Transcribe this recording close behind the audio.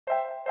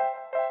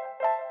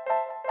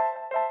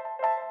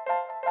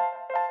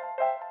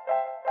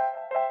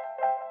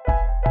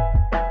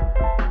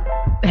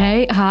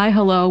Hi,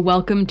 hello.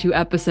 Welcome to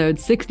episode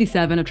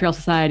 67 of Trail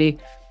Society,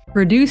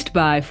 produced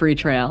by Free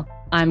Trail.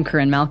 I'm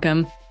Corinne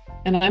Malcolm.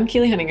 And I'm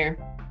Keely Henninger.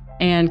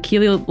 And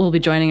Keely will be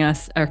joining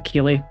us, or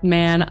Keely,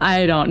 man,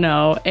 I don't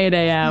know. 8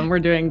 a.m. We're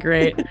doing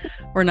great.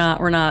 We're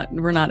not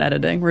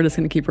editing. We're just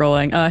going to keep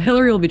rolling.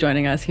 Hillary will be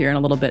joining us here in a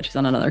little bit. She's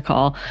on another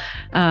call.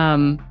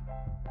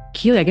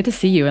 Keely, I get to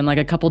see you in like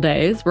a couple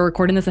days. We're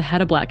recording this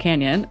ahead of Black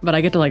Canyon, but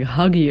I get to like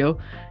hug you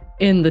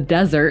in the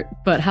desert.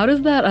 But how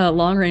does that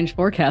long range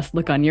forecast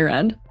look on your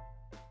end?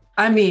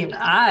 I mean,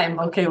 I'm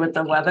okay with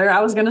the weather. I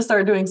was going to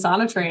start doing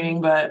sauna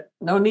training, but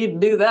no need to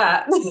do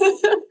that.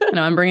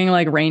 No, I'm bringing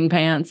like rain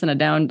pants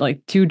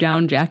and two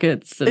down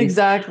jackets.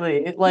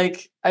 Exactly.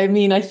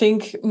 I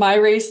think my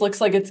race looks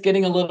like it's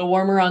getting a little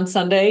warmer on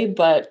Sunday,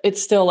 but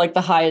it's still like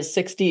the high is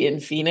 60 in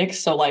Phoenix.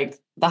 So like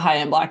the high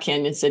in Black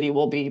Canyon City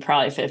will be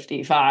probably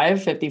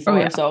 55, 54. Oh,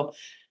 yeah. So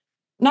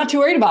not too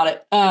worried about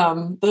it.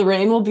 The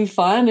rain will be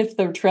fun. If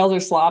the trails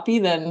are sloppy,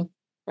 then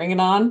bring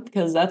it on,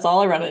 because that's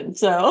all I run in.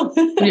 So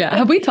yeah.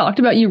 Have we talked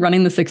about you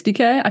running the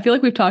 60K? I feel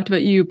like we've talked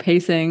about you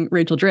pacing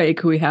Rachel Drake,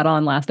 who we had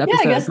on last episode.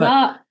 Yeah, I guess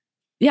not.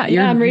 Yeah,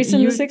 I'm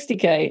racing the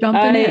 60K.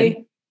 Jumping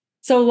in.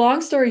 So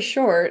long story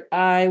short,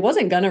 I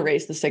wasn't going to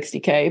race the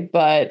 60K,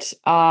 but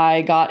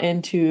I got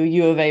into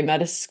U of A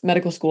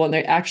medical school, and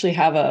they actually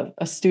have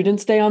a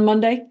student's day on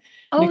Monday.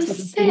 Oh,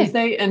 sick.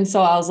 Day. And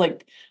so I was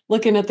like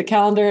looking at the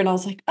calendar and I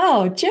was like,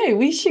 oh, Jay,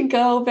 we should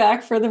go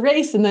back for the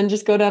race and then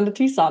just go down to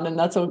Tucson. And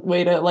that's a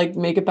way to like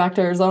make it back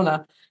to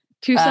Arizona.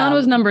 Tucson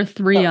was number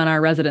 3 on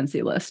our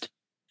residency list.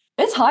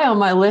 It's high on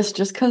my list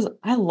just because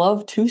I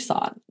love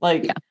Tucson.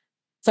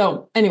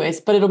 So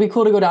anyways, but it'll be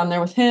cool to go down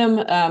there with him.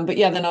 But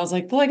yeah, then I was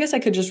like, well, I guess I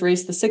could just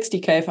race the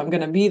 60K if I'm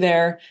going to be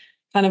there,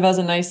 kind of as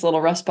a nice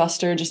little rust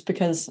buster, just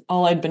because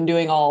all I'd been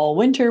doing all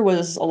winter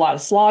was a lot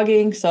of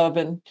slogging. So I've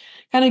been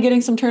kind of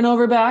getting some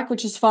turnover back,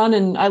 which is fun.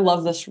 And I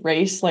love this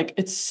race. Like,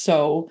 it's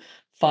so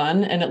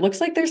fun. And it looks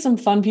like there's some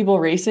fun people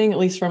racing, at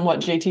least from what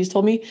JT's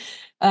told me.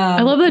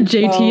 I love that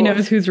JT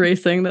knows who's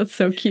racing. That's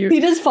so cute. He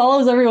just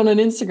follows everyone on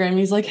Instagram.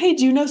 He's like, hey,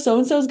 do you know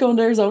so-and-so's going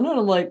to Arizona? And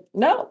I'm like,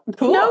 no,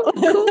 cool.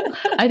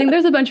 I think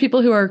there's a bunch of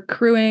people who are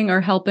crewing or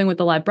helping with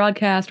the live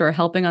broadcast or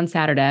helping on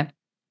Saturday.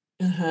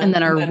 And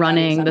then are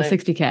running the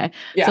 60K.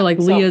 Yeah, so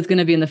Leah's going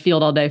to be in the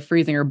field all day,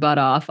 freezing her butt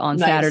off on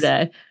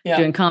Saturday,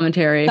 doing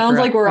commentary. Sounds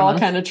like we're all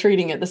kind of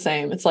treating it the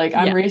same. It's like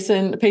I'm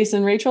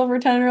pacing Rachel for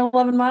 10 or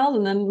 11 miles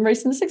and then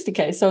racing the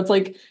 60K. So it's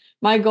like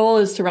my goal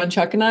is to run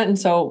Chuckanut. And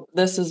so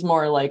this is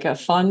more like a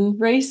fun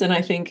race. And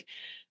I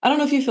don't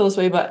know if you feel this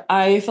way, but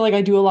I feel like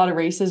I do a lot of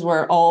races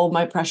where all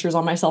my pressure's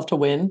on myself to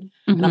win.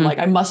 Mm-hmm. And I'm like,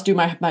 I must do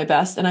my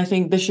best. And I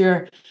think this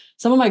year,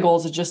 some of my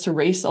goals is just to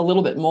race a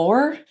little bit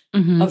more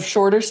of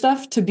shorter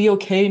stuff, to be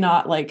okay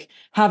not like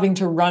having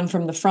to run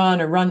from the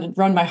front or run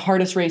my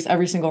hardest race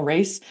every single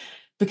race.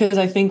 Because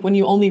I think when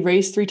you only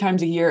race 3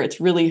 times a year,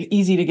 it's really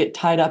easy to get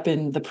tied up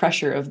in the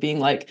pressure of being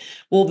like,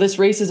 well, this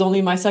race is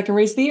only my second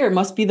race of the year. It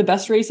must be the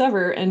best race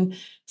ever. And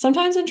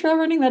sometimes in trail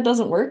running, that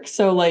doesn't work.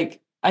 So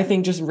I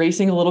think just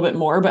racing a little bit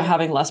more, but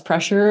having less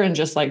pressure and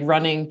just like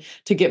running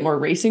to get more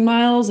racing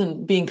miles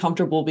and being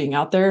comfortable being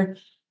out there,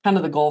 kind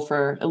of the goal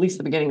for at least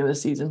the beginning of the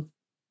season.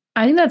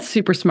 I think that's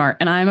super smart.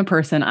 And I'm a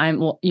person,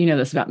 you know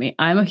this about me.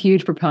 I'm a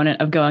huge proponent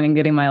of going and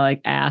getting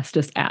my ass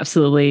just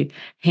absolutely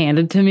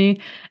handed to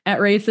me at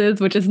races,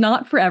 which is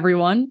not for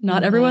everyone.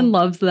 Not everyone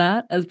loves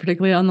that, as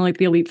particularly on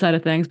the elite side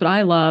of things. But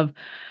I love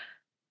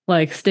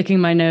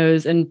sticking my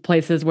nose in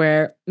places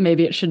where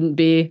maybe it shouldn't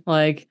be,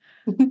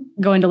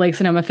 going to Lake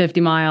Sonoma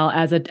 50 mile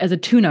as a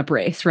tune-up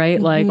race,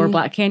 right? Or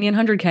Black Canyon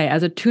 100K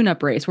as a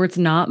tune-up race where it's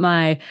not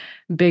my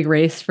big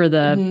race for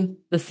the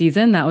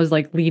season. That was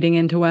leading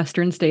into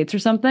Western states or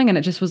something. And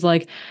it just was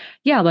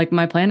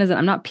my plan is that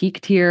I'm not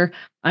peaked here.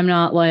 I'm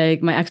not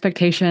my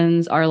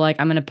expectations are I'm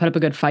going to put up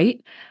a good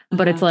fight,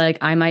 but it's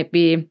I might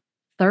be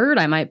 3rd,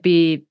 I might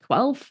be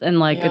 12th,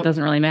 and it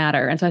doesn't really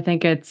matter. And so I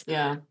think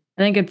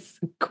it's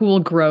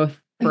cool growth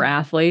for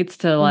athletes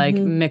to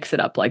mix it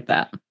up like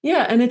that.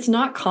 Yeah. And it's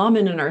not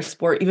common in our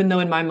sport, even though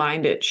in my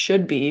mind it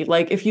should be.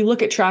 If you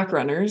look at track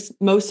runners,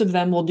 most of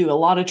them will do a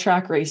lot of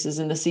track races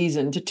in the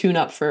season to tune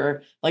up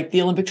for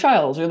the Olympic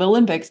trials or the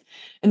Olympics.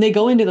 And they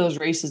go into those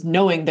races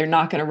knowing they're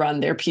not going to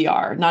run their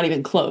PR, not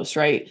even close,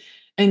 right?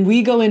 And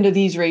we go into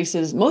these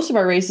races, most of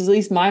our races, at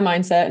least my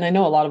mindset, and I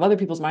know a lot of other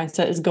people's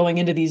mindset, is going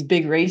into these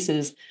big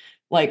races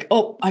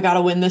oh, I got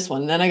to win this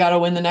one, then I got to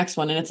win the next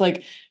one. And it's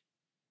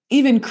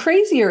even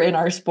crazier in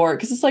our sport,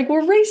 because it's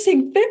we're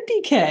racing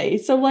 50K.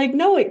 So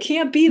no, it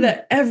can't be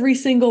that every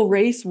single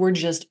race we're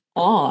just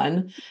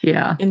on.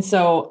 Yeah. And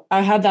so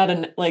I had that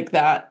in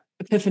that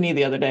epiphany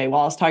the other day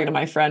while I was talking to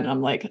my friend, and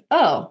I'm like,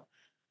 oh,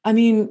 I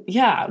mean,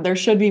 yeah, there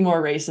should be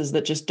more races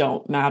that just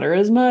don't matter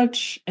as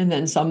much, and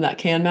then some that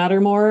can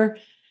matter more.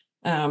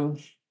 So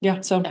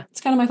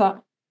it's kind of my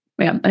thought.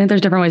 Yeah, I think there's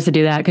different ways to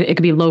do that. It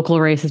could be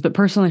local races, but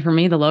personally for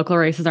me, the local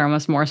races are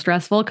almost more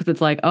stressful because it's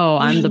oh,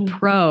 I'm the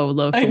pro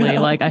locally.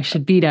 I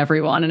should beat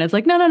everyone. And it's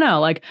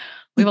no.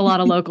 We have a lot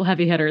of local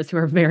heavy hitters who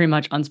are very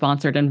much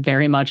unsponsored and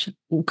very much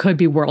could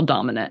be world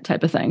dominant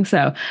type of thing.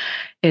 So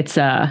it's,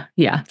 to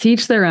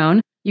each their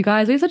own. You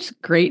guys, we have such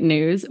great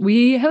news.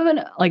 We have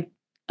an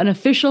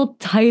official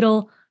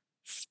title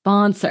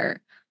sponsor.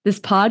 This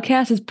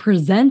podcast is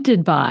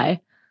presented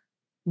by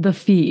The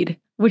Feed,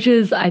 which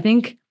is, I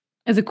think,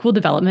 is a cool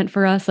development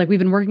for us. Like we've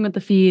been working with The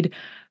Feed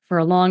for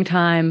a long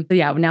time. But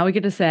yeah, now we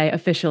get to say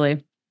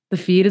officially, The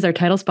Feed is our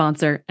title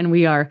sponsor, and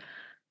we are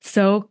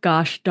so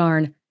gosh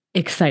darn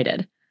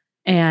excited.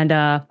 And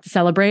to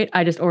celebrate,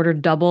 I just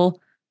ordered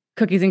double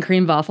cookies and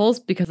cream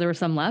waffles because there were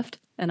some left.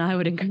 And I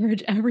would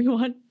encourage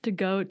everyone to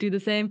go do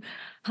the same.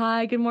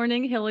 Hi, good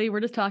morning, Hilly.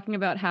 We're just talking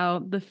about how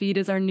The Feed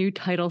is our new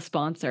title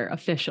sponsor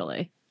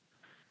officially.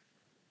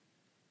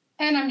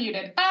 And I'm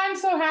muted. I'm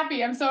so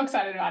happy. I'm so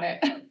excited about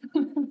it.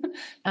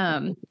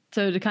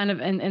 So to kind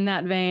of in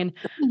that vein,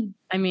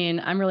 I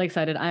mean, I'm really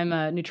excited. I'm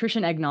a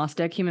nutrition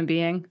agnostic human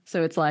being.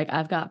 So it's like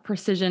I've got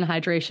precision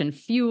hydration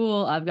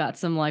fuel. I've got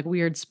some like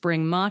weird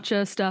spring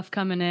matcha stuff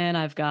coming in.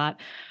 I've got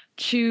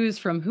chews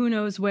from who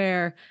knows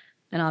where.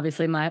 And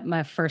obviously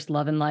my first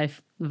love in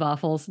life,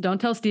 waffles. Don't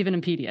tell Stephen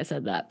and Petey I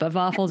said that, but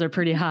waffles are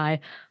pretty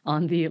high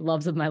on the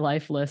loves of my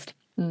life list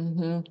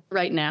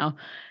right now.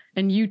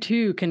 And you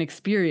too can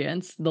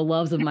experience the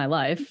loves of my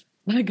life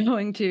by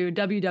going to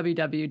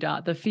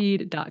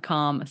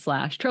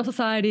www.thefeed.com/Trail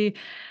Society.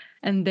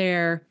 And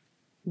there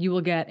you will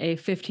get a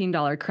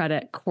 $15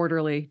 credit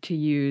quarterly to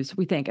use,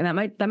 we think. And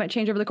that might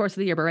change over the course of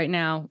the year. But right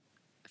now,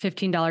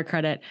 $15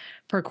 credit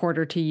per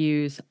quarter to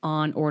use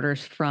on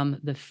orders from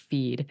The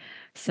Feed.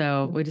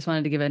 So we just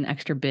wanted to give an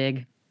extra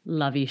big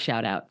lovey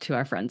shout out to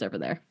our friends over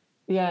there.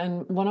 Yeah.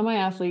 And one of my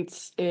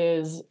athletes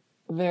is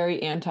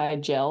very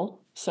anti-gel.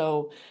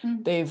 So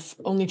they've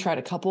only tried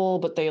a couple,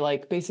 but they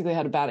like basically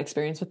had a bad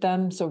experience with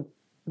them. So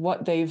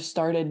what they've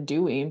started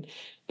doing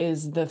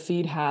is The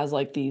Feed has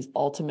like these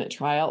ultimate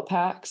tryout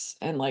packs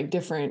and like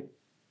different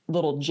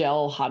little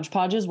gel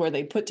hodgepodges where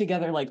they put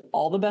together like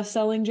all the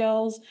best-selling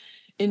gels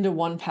into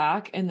one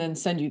pack and then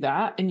send you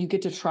that. And you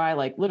get to try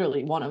like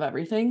literally one of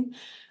everything.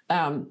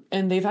 And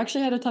they've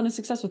actually had a ton of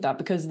success with that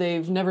because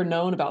they've never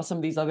known about some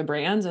of these other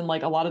brands. And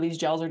like a lot of these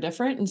gels are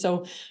different. And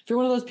so if you're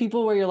one of those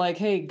people where you're like,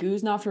 hey,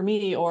 Goo's not for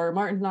me or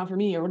Martin's not for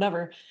me or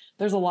whatever,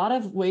 there's a lot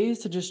of ways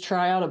to just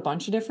try out a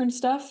bunch of different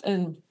stuff.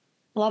 And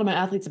a lot of my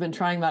athletes have been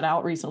trying that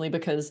out recently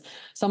because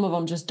some of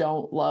them just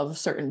don't love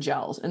certain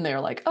gels. And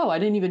they're like, oh, I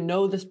didn't even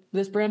know this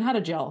brand had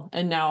a gel.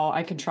 And now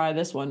I can try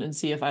this one and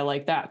see if I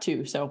like that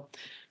too. So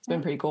it's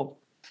been pretty cool.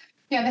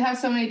 Yeah, they have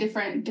so many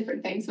different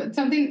things, but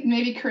something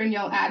maybe Corinne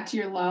you'll add to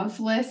your love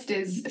list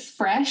is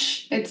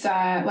Fresh. It's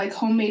like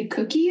homemade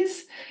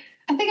cookies.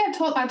 I think I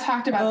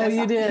talked about this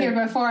here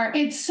before.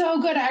 It's so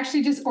good. I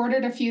actually just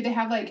ordered a few. They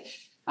have like,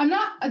 I'm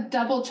not a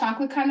double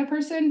chocolate kind of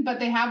person, but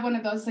they have one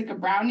of those like a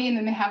brownie, and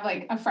then they have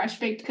like a fresh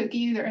baked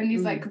cookie. They're in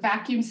these like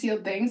vacuum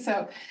sealed things.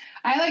 So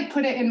I like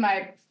put it in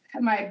my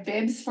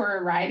bibs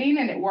for riding,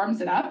 and it warms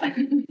it up.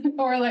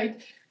 Or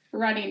like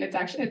running,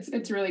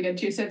 it's really good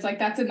too. So it's like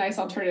that's a nice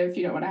alternative if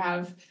you don't want to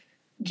have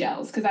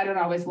gels, because I don't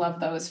always love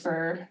those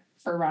for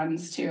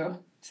runs too.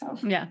 So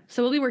yeah,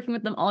 so we'll be working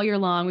with them all year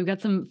long. We've got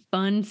some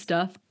fun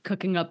stuff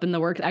cooking up in the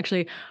works.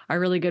 Actually,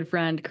 our really good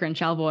friend Corinne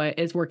Chalvoy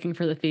is working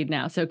for The Feed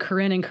now. So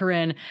Corinne and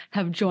Corinne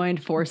have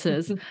joined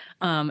forces,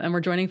 and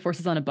we're joining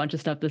forces on a bunch of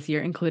stuff this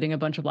year, including a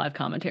bunch of live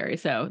commentary.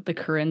 So the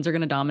Corinnes are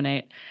going to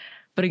dominate.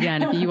 But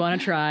again, if you want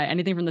to try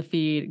anything from The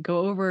Feed,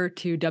 go over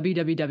to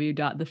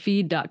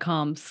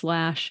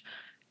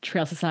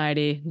www.thefeed.com/Trail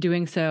Society.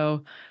 Doing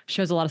so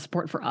shows a lot of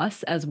support for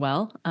us as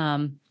well,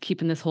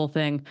 keeping this whole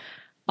thing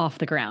off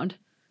the ground.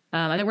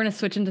 I think we're going to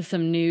switch into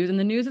some news, and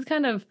the news is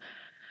kind of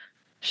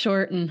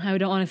short, and I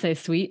don't want to say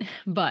sweet,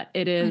 but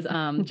it is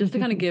just to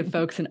kind of give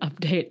folks an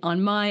update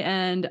on my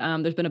end.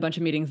 There's been a bunch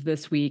of meetings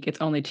this week. It's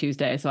only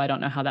Tuesday, so I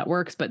don't know how that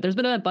works, but there's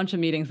been a bunch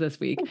of meetings this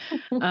week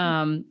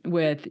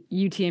with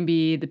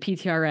UTMB, the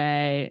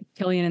PTRA,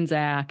 Killian and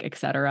Zach, et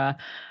cetera.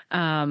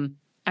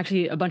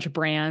 Actually, a bunch of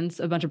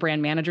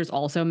brand managers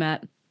also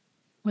met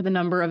with a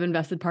number of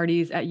invested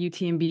parties at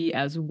UTMB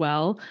as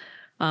well.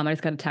 I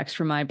just got a text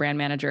from my brand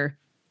manager,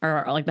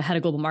 or like the head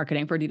of global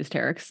marketing for Adidas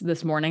Terrex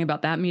this morning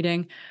about that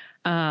meeting.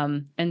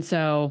 And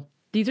so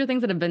these are things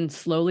that have been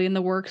slowly in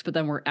the works, but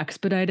then were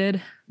expedited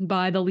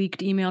by the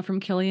leaked email from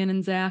Killian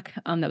and Zach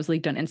that was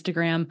leaked on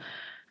Instagram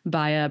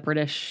by a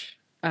British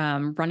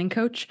running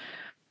coach.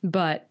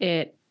 But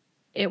it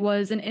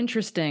was an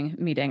interesting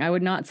meeting. I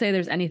would not say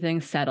there's anything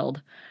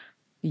settled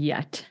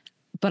yet,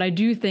 but I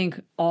do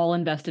think all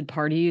invested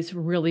parties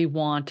really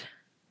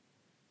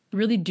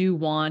do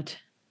want,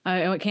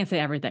 I can't say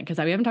everything because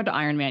we haven't talked to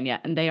Ironman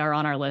yet, and they are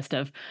on our list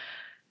of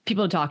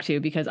people to talk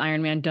to because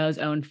Ironman does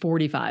own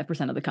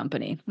 45% of the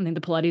company. I think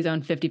the Pilates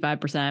own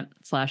 55%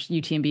 /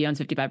 UTMB owns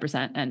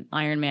 55%, and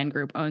Ironman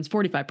Group owns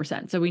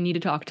 45%. So we need to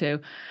talk to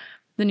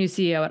the new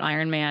CEO at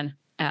Ironman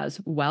as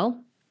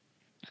well.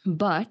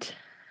 But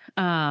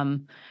a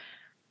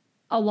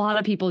lot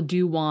of people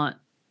do want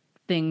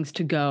things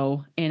to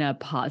go in a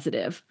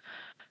positive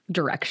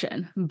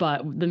direction.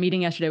 But the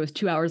meeting yesterday was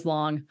 2 hours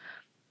long.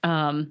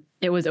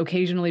 It was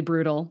occasionally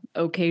brutal,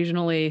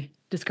 occasionally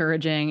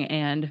discouraging,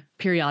 and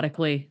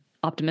periodically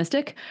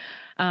optimistic.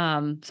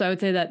 So I would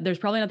say that there's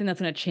probably nothing that's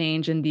going to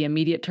change in the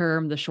immediate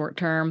term, the short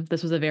term.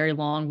 This was a very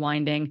long,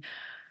 winding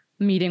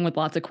meeting with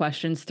lots of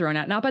questions thrown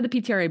out, not by the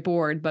PTRA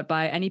board, but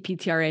by any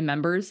PTRA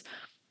members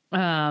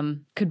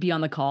could be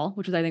on the call,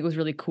 which I think was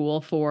really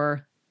cool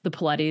for the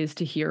Pilates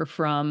to hear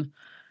from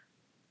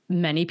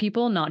many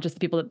people, not just the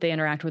people that they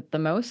interact with the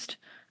most.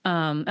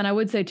 And I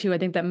would say too, I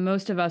think that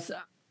most of us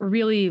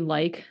really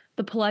like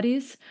the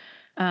Pilates,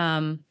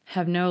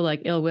 have no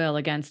like ill will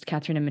against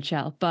Catherine and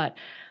Michelle, but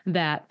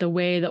that the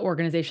way the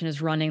organization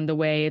is running, the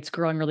way it's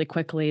growing really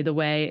quickly, the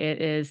way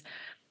it is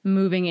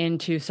moving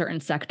into certain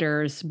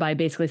sectors by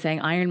basically saying,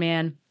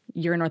 Ironman,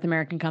 you're a North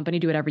American company,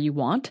 do whatever you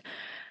want,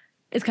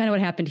 is kind of what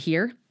happened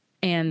here.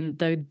 And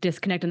the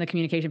disconnect in the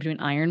communication between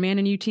Ironman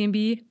and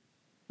UTMB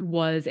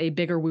was a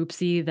bigger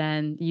whoopsie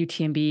than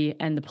UTMB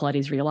and the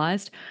Pilates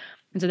realized.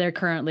 And so they're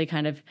currently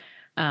kind of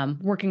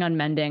working on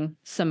mending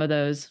some of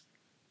those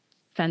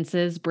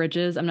fences,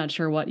 bridges. I'm not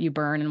sure what you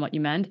burn and what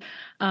you mend.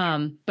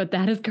 But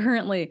that is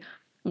currently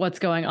what's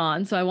going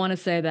on. So I want to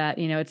say that,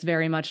 it's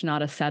very much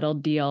not a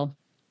settled deal.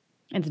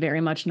 It's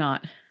very much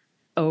not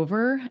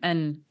over.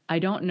 And I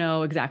don't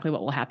know exactly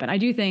what will happen. I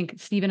do think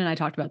Stephen and I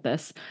talked about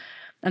this,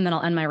 and then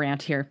I'll end my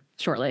rant here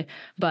shortly.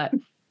 But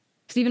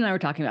Stephen and I were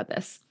talking about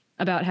this,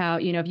 about how,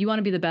 if you want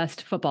to be the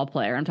best football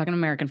player, I'm talking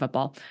American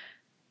football,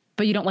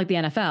 but you don't like the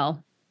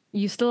NFL,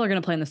 you still are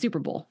going to play in the Super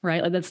Bowl,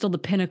 right? Like that's still the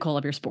pinnacle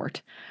of your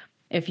sport.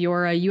 If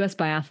you're a U.S.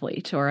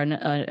 biathlete or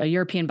a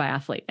European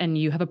biathlete and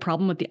you have a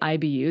problem with the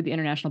IBU, the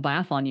International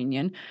Biathlon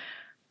Union,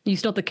 you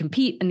still have to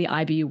compete in the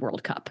IBU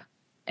World Cup.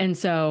 And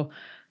so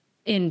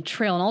in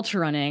trail and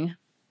ultra running,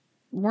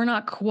 we're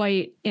not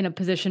quite in a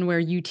position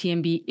where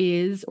UTMB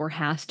is or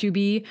has to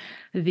be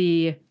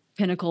the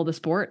pinnacle of the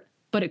sport,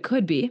 but it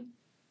could be.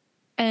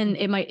 And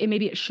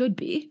maybe it should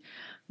be.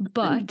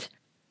 But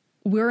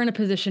we're in a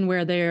position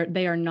where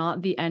they are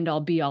not the end all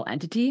be all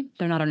entity.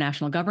 They're not our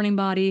national governing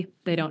body.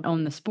 They don't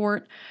own the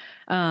sport.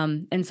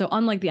 And so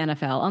unlike the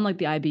NFL, unlike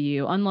the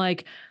IBU,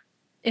 unlike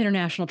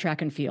international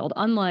track and field,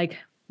 unlike,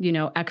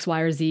 X, Y,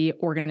 or Z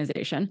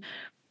organization,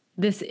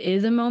 this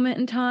is a moment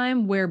in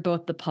time where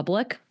both the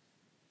public,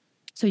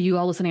 so you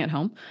all listening at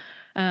home,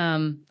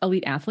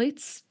 elite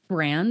athletes,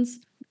 brands,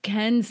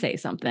 can say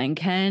something,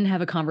 can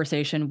have a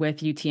conversation with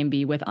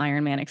UTMB, with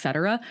Ironman, et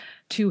cetera,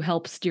 to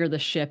help steer the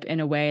ship in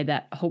a way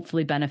that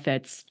hopefully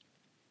benefits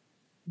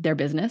their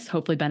business,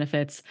 hopefully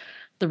benefits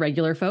the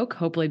regular folk,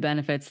 hopefully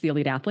benefits the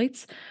elite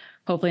athletes,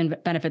 hopefully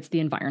benefits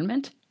the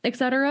environment, et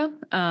cetera.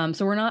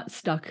 So we're not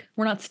stuck.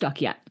 We're not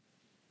stuck yet.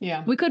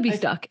 Yeah. We could be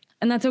stuck,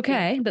 and that's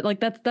okay.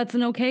 Yeah. That's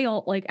an okay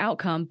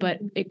outcome, but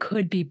it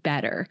could be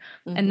better.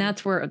 Mm-hmm. And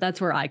that's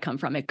where I come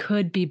from. It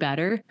could be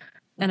better.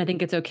 And I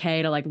think it's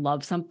okay to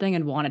love something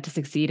and want it to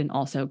succeed and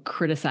also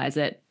criticize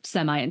it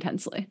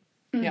semi-intensely.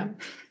 Yeah.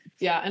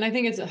 Yeah. And I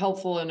think it's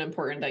helpful and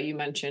important that you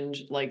mentioned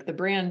the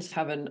brands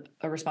have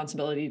a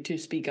responsibility to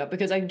speak up,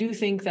 because I do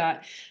think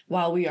that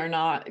while we are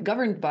not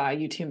governed by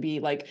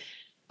UTMB,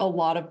 a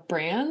lot of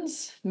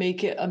brands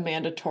make it a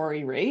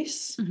mandatory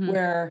race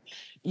where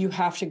you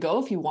have to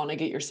go if you want to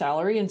get your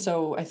salary. And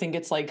so I think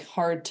it's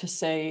hard to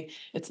say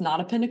it's not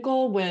a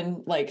pinnacle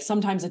when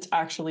sometimes it's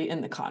actually in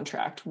the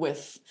contract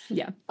with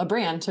a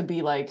brand to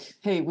be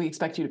hey, we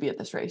expect you to be at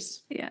this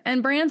race. Yeah.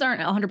 And brands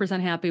aren't 100%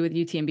 happy with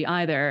UTMB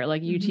either.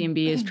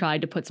 UTMB has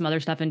tried to put some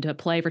other stuff into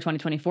play for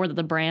 2024 that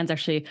the brands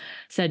actually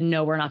said,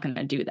 no, we're not going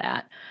to do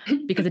that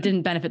because it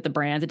didn't benefit the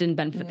brands. It didn't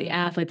benefit the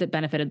athletes. It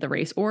benefited the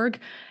race org.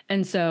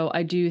 And so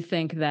I do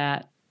think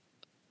that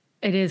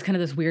it is kind of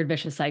this weird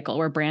vicious cycle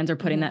where brands are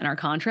putting that in our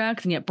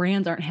contracts, and yet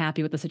brands aren't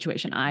happy with the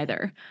situation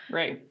either.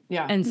 Right.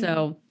 Yeah. And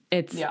so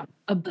it's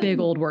a big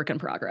old work in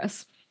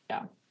progress.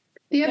 Yeah.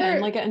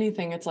 And like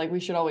anything, it's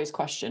we should always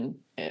question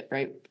it,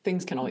 right?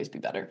 Things can always be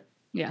better.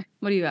 Yeah.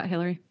 What do you got,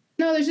 Hillary?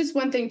 No, there's just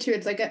one thing too.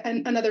 It's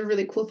another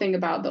really cool thing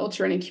about the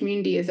ultra running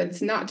community is that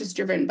it's not just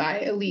driven by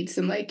elites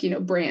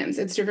and brands.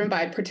 It's driven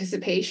by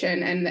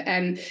participation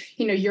and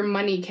your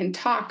money can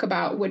talk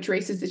about which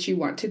races that you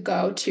want to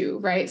go to,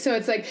 right? So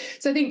it's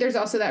so I think there's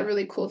also that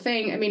really cool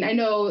thing. I mean, I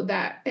know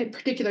that in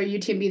particular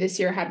UTMB this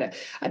year had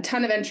a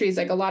ton of entries,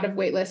 a lot of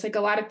wait lists,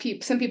 a lot of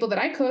people, some people that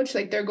I coach,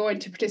 they're going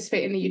to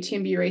participate in the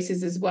UTMB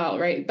races as well,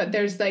 right? But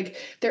there is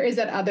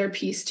that other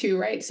piece too,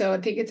 right? So I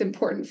think it's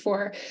important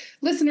for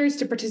listeners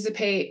to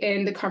participate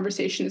in the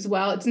conversation as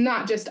well. It's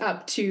not just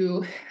up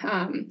to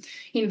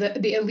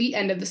the elite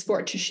end of the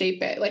sport to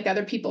shape it.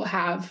 Other people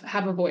have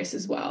a voice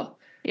as well.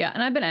 Yeah.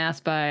 And I've got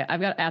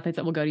athletes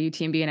that will go to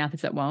UTMB and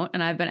athletes that won't.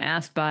 And I've been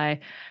asked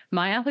by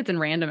my athletes and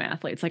random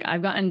athletes.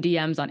 I've gotten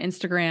DMs on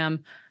Instagram,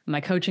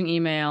 my coaching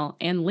email,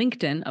 and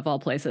LinkedIn of all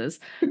places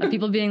of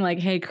people being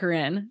hey,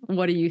 Corinne,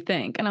 what do you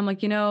think? And I'm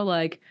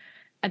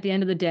at the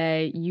end of the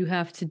day, you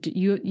have to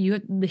do,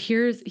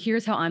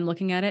 here's how I'm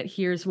looking at it.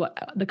 Here's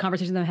what the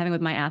conversations I'm having with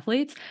my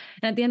athletes.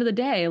 And at the end of the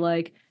day,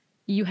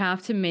 you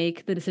have to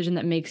make the decision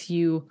that makes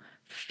you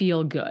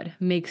feel good,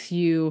 makes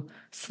you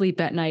sleep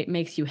at night,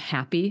 makes you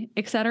happy,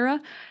 et cetera.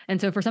 And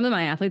so for some of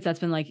my athletes, that's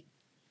been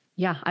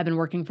yeah, I've been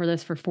working for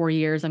this for 4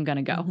 years. I'm going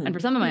to go. Mm-hmm. And for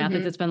some of my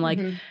athletes, it's been like,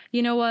 Mm-hmm.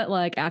 you know what?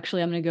 Like,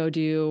 actually, I'm going to go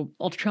do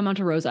Ultra Trail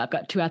Monte Rosa. I've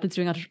got 2 athletes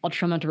doing Ultra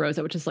Trail Monte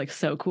Rosa, which is like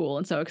so cool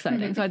and so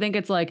exciting. So I think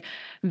it's like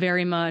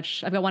very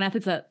much, I've got one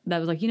athlete that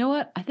was like, you know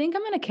what? I think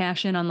I'm going to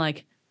cash in on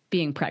like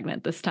being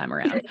pregnant this time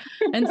around.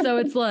 And so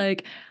it's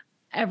like,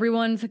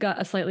 everyone's got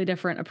a slightly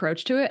different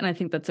approach to it. And I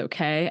think that's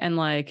okay. And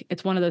like,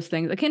 it's one of those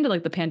things akin to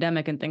like the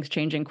pandemic and things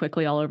changing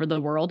quickly all over the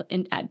world,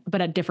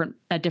 but at different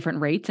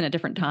rates and at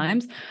different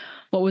times.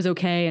 What was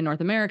okay in North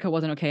America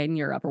wasn't okay in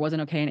Europe or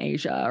wasn't okay in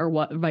Asia or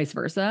what vice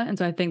versa. And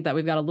so I think that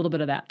we've got a little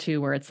bit of that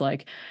too, where it's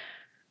like,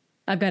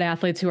 I've got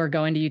athletes who are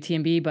going to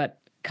UTMB,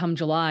 but come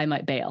July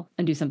might bail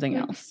and do something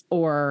else.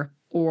 Or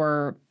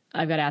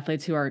I've got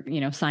athletes who are,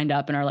 signed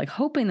up and are like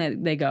hoping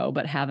that they go,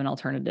 but have an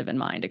alternative in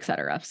mind, et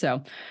cetera.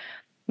 So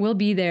we'll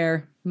be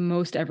there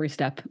most every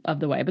step of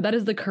the way, but that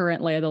is the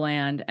current lay of the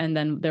land. And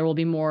then there will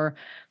be more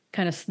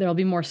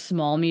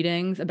small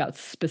meetings about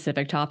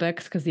specific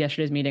topics, because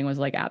yesterday's meeting was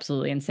like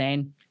absolutely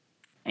insane.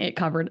 It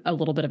covered a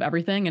little bit of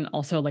everything and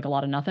also like a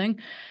lot of nothing.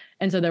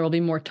 And so there will be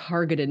more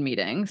targeted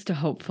meetings to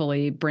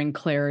hopefully bring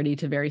clarity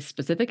to very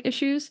specific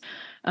issues.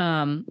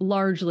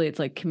 Largely, it's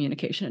like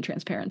communication and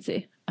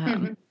transparency.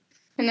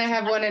 And I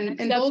have one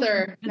in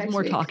Boulder. Next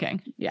more week.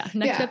 Talking. Yeah.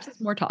 Next steps is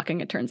more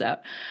talking, it turns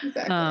out.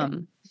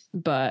 Exactly.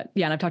 But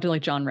yeah, and I've talked to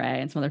like John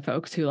Ray and some other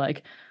folks who love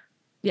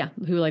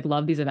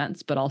these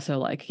events, but also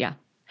like,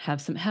 have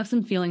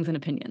some feelings and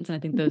opinions. And I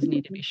think those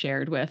need to be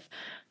shared with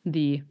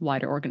the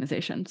wider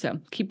organization. So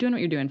keep doing what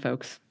you're doing,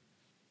 folks.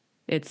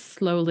 It's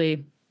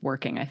slowly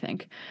working, I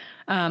think.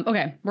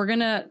 Okay, we're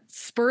going to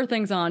spur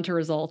things on to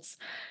results.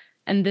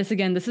 And this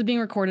is being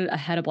recorded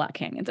ahead of Black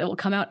Canyon. So it will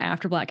come out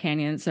after Black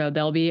Canyon. So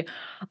there'll be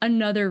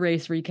another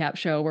race recap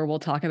show where we'll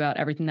talk about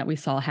everything that we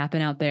saw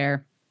happen out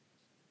there.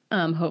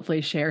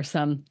 Hopefully share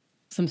some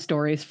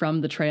stories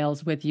from the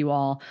trails with you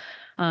all.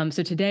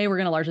 So today we're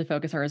going to largely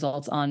focus our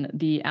results on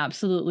the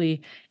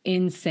absolutely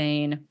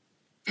insane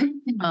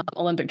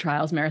Olympic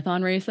trials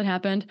marathon race that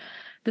happened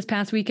this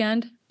past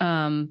weekend.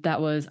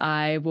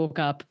 I woke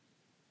up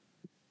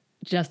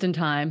just in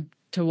time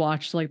to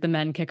watch like the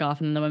men kick off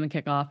and then the women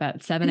kick off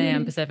at 7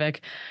 a.m.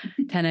 Pacific,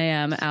 10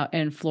 a.m. out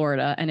in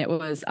Florida. And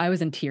I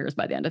was in tears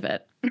by the end of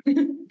it.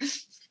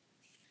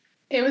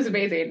 It was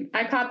amazing.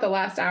 I caught the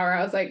last hour.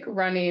 I was like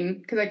running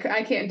because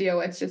I can't deal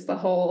with just the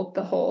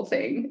whole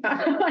thing.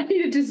 I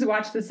needed to just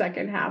watch the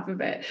second half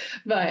of it.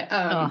 But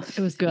it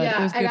was good.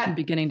 Yeah, it was good from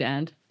beginning to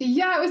end.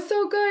 Yeah, it was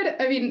so good.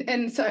 I mean,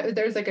 and so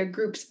there's like a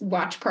group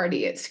watch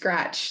party at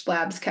Scratch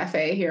Labs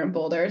Cafe here in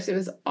Boulder. So it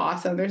was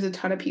awesome. There's a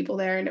ton of people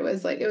there, and it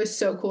was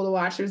so cool to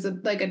watch. There was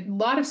a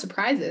lot of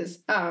surprises.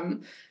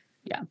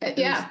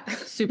 Yeah.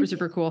 Super,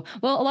 super cool.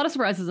 Well, a lot of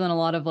surprises and a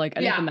lot of like, I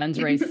think the men's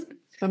race.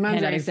 The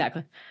men's race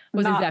exactly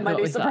was not exactly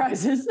what we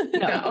surprises.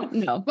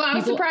 No. Well, I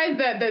was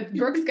surprised that the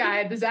Brooks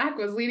guy, the Zach,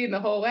 was leading the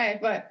whole way,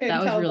 but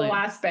until the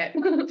last bit.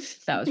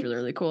 That was really,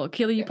 really cool.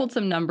 Keely, you pulled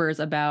some numbers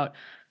about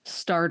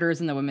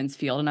starters in the women's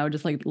field, and I would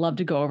just like love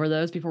to go over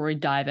those before we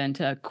dive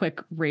into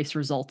quick race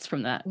results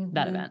from that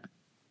event.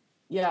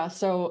 Yeah.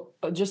 So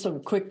just a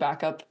quick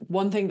backup.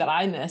 One thing that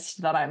I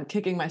missed that I'm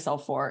kicking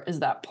myself for is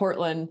that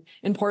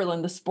in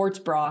Portland, the Sports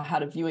Bra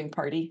had a viewing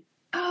party.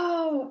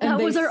 Oh, that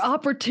was our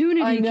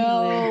opportunity. I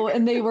know.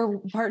 And they were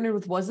partnered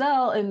with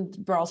Wazelle and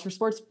Bras for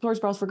Sports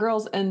Bras for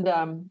Girls. And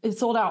it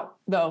sold out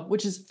though,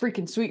 which is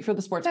freaking sweet for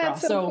the Sports Bra.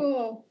 That's so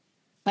cool.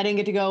 I didn't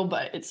get to go,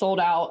 but it sold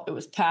out. It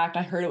was packed.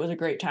 I heard it was a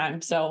great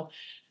time. So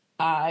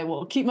I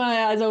will keep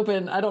my eyes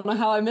open. I don't know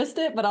how I missed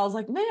it, but I was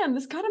like, man,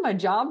 this is kind of my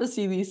job to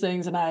see these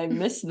things. And I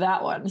missed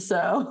that one.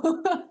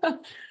 So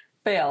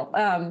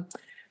fail.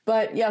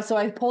 But yeah, so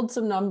I pulled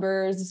some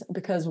numbers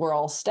because we're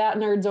all stat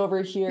nerds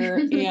over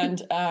here.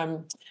 And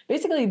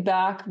basically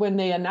back when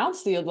they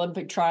announced the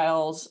Olympic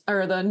trials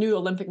or the new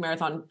Olympic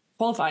marathon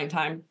qualifying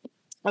time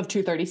of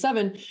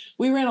 2:37,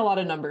 we ran a lot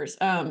of numbers.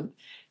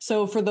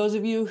 So for those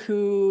of you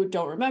who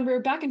don't remember,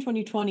 back in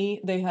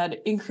 2020, they had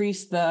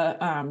increased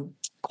the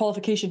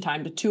qualification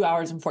time to 2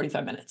 hours and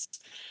 45 minutes.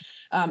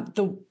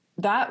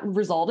 That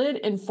resulted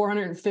in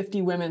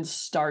 450 women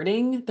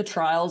starting the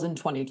trials in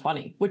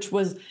 2020, which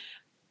was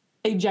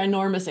a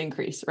ginormous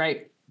increase,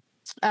 right?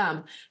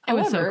 It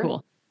was so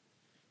cool.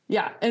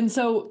 Yeah. And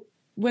so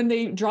when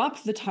they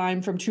dropped the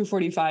time from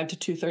 2:45 to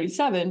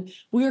 2:37,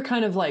 we were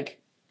kind of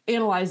like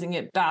analyzing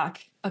it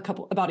back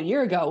about a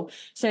year ago,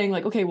 saying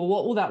like, okay, well,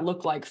 what will that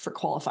look like for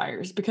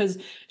qualifiers? Because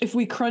if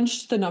we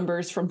crunched the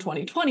numbers from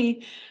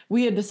 2020,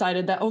 we had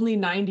decided that only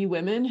 90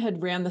 women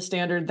had ran the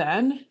standard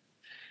then.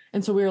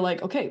 And so we were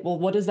like, okay, well,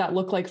 what does that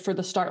look like for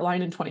the start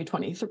line in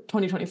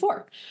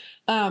 2024?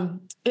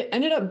 It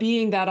ended up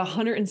being that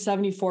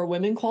 174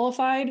 women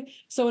qualified.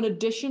 So an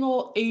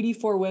additional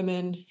 84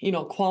 women,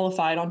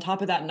 qualified on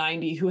top of that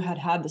 90 who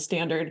had the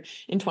standard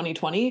in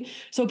 2020.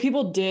 So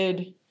people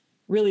did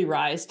really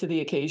rise to the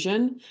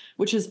occasion,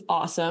 which is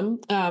awesome.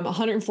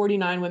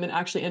 149 women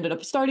actually ended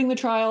up starting the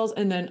trials,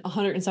 and then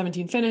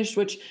 117 finished,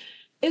 which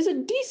is a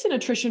decent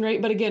attrition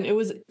rate. But again, it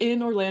was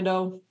in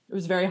Orlando. It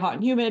was very hot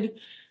and humid.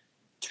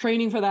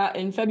 training for that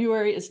in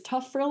February is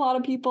tough for a lot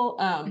of people,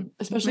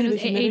 especially the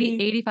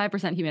humidity.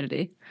 85%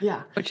 humidity.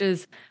 Yeah. Which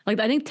is like,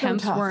 I think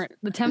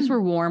the temps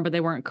were warm, but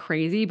they weren't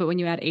crazy. But when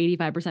you add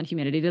 85%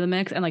 humidity to the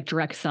mix and like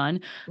direct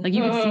sun, like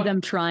you could see them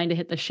trying to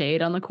hit the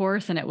shade on the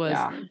course, and it was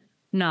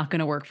not going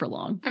to work for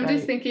long. I'm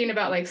just thinking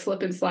about like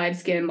slip and slide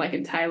skin, like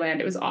in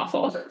Thailand, it was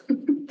awful.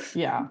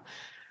 Yeah.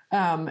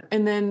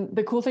 And then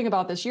the cool thing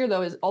about this year,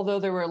 though, is although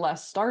there were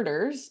less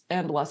starters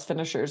and less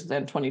finishers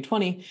than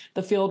 2020,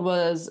 the field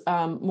was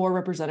more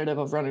representative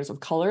of runners of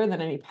color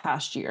than any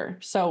past year.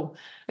 So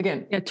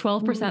again,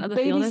 12% of the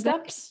baby field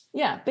steps.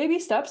 Yeah, baby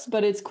steps,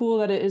 but it's cool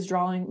that it is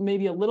drawing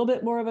maybe a little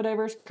bit more of a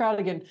diverse crowd.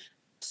 Again,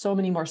 so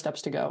many more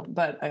steps to go,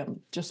 but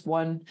just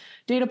one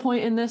data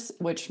point in this,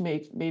 which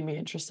made me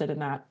interested in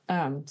that.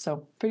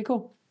 So pretty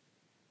cool.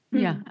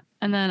 Yeah.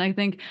 And then I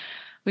think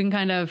we can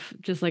kind of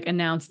just like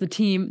announce the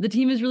team. The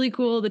team is really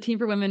cool. The team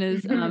for women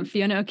is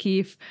Fiona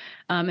O'Keefe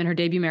in her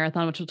debut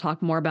marathon, which we'll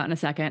talk more about in a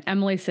second.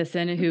 Emily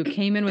Sisson, who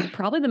came in with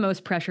probably the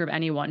most pressure of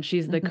anyone.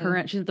 She's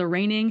the she's the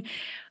reigning,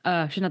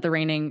 she's not the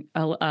reigning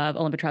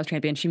Olympic trials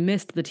champion. She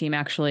missed the team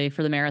actually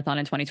for the marathon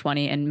in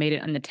 2020 and made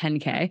it on the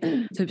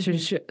 10K.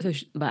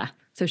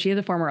 So she is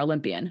a former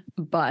Olympian,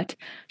 but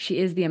she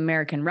is the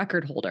American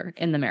record holder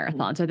in the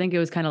marathon. So I think it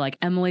was kind of like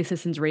Emily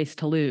Sisson's race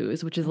to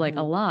lose, which is like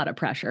a lot of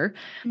pressure.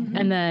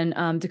 And then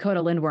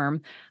Dakota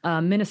Lindworm,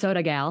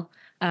 Minnesota gal,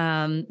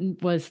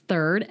 was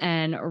third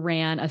and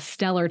ran a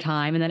stellar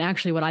time. And then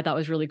actually what I thought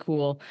was really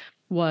cool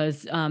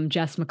was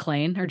Jess Tun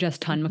McLean,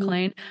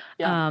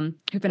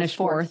 who finished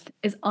fourth,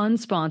 is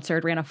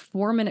unsponsored, ran a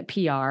 4-minute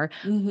PR,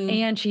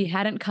 and she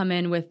hadn't come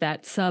in with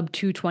that sub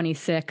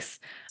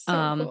 226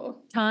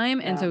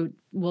 time. And so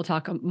we'll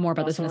talk more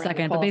about this in a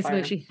second, but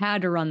basically she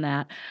had to run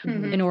that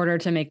in order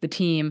to make the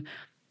team.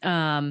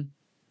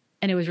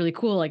 And it was really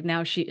cool. Like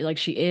now she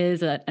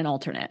is an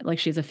alternate. Like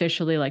she's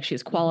officially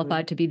she's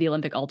qualified to be the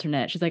Olympic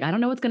alternate. She's like, I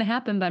don't know what's going to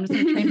happen, but I'm just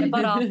going to train my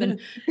butt off and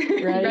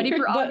be ready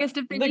for August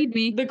if they need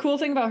me. The cool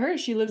thing about her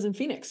is she lives in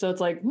Phoenix. So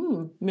it's like,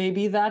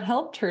 maybe that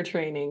helped her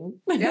training.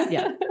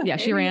 Yeah.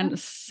 She ran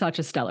such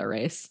a stellar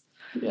race.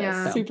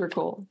 Yeah. Super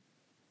cool.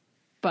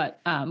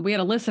 But we had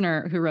a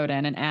listener who wrote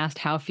in and asked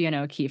how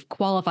Fiona O'Keefe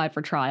qualified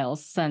for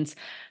trials since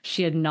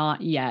she had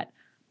not yet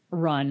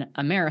run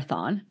a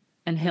marathon.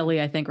 And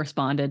Hilly, I think,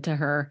 responded to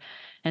her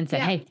and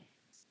said,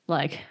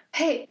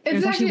 hey,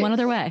 there's actually one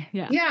other way.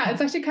 Yeah,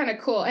 it's actually kind of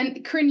cool.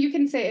 And Corinne, you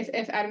can say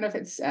if I don't know if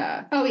it's,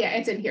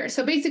 it's in here.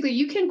 So basically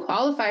you can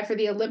qualify for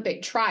the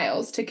Olympic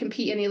trials to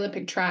compete in the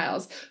Olympic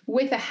trials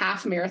with a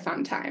half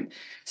marathon time.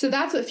 So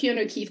that's what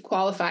Fiona O'Keefe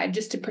qualified,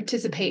 just to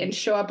participate and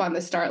show up on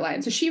the start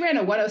line. So she ran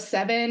a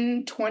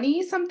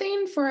 1:07:20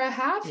 something for a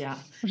half. Yeah.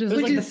 Which is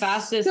like the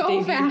fastest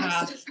debut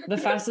half, the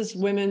fastest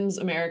women's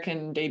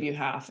American debut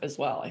half as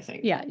well, I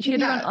think. Yeah. She had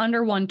to run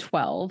under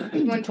 1:12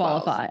 to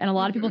qualify. And a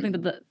lot of people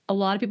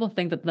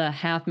think that the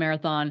half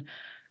marathon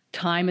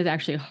time is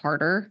actually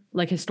harder,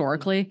 like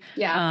historically.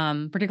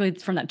 Yeah. Particularly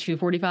from that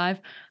 2:45.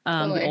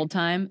 The old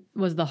time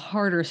was the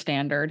harder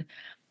standard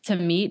to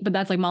meet. But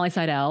that's like Molly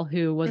Seidel,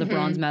 who was a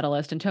bronze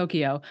medalist in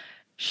Tokyo.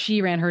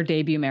 She ran her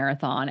debut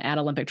marathon at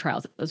Olympic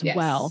trials as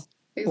well.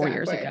 4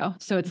 years ago.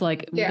 So it's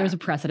like there's a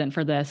precedent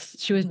for this.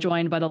 She was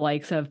joined by the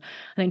likes of,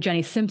 I think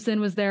Jenny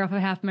Simpson was there off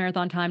a half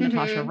marathon time.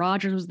 Natasha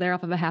Rogers was there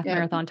off of a half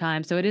marathon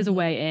time. So it is a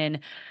way in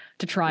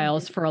to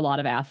trials for a lot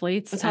of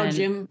athletes. That's how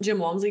Jim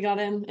Walmsley got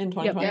in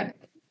 2020.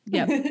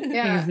 Yep.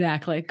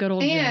 Exactly. Good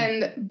old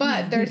Jim.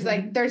 But there's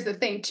the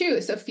thing too.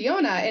 So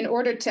Fiona, in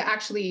order to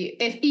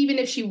actually, even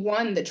if she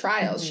won the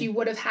trials, she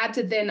would have had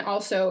to then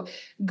also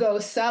go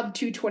sub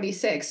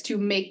 226 to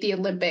make the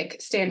Olympic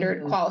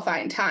standard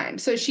qualifying time.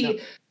 So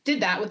she did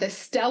that with a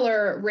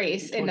stellar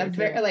race in a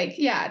very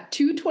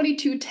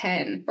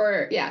 2:22:10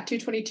 or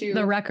 2:22.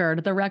 The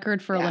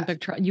record for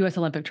U.S.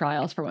 Olympic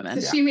trials for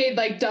women. So she made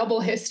double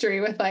history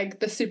with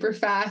the super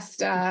fast,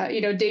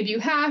 debut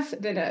half,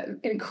 then an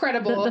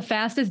incredible, the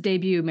fastest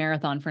debut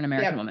marathon for an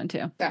American woman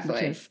too.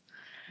 Definitely.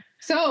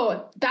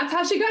 So that's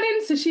how she got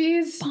in. So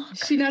she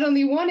not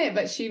only won it,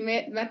 but she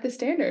met the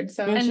standard.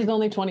 So and she's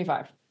only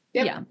 25.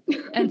 Yep. Yeah.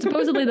 And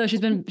supposedly though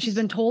she's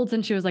been told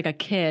since she was a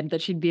kid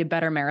that she'd be a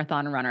better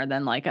marathon runner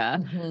than a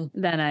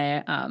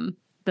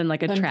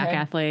track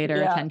athlete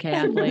or a 10K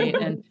athlete.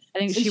 And I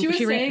think she was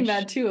saying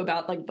that too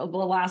about the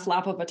last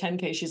lap of a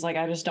 10K. She's like,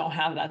 I just don't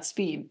have that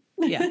speed.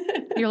 Yeah.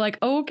 You're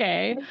like,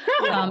 okay.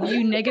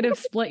 You negative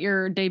split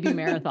your debut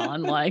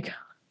marathon.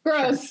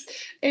 Gross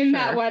in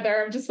that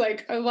weather. I'm just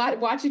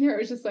watching her. It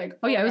was just it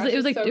was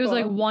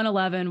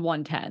 1:11,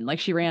 1:10.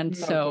 She ran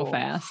so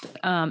fast.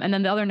 And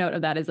then the other note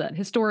of that is that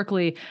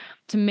historically,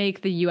 to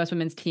make the U.S.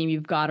 women's team,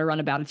 you've got to run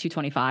about a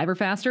 2:25 or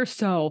faster.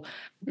 So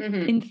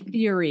in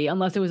theory,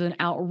 unless it was an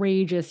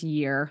outrageous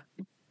year,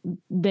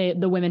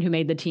 the women who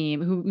made the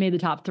team, who made the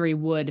top three,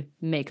 would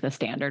make the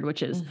standard,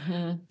 which is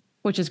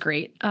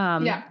great.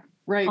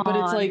 Right.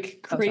 But it's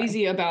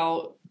crazy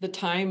about the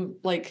time.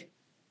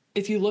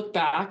 If you look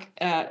back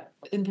at,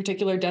 in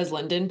particular, Des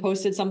Linden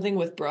posted something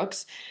with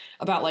Brooks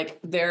about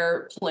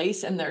their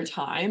place and their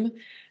time.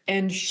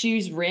 and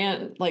she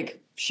ran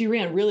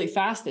really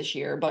fast this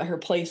year, but her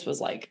place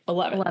was like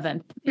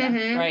 11th.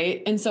 Yeah.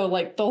 Right. And so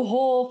like the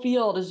whole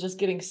field is just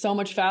getting so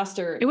much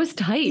faster. It was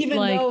tight. Even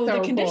though the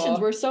conditions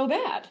were so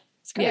bad.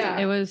 Yeah,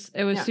 it was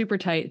super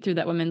tight through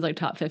that women's like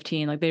top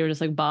 15. Like they were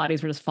just like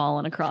bodies were just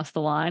falling across the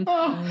line.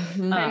 I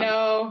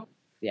know.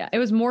 Yeah, it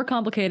was more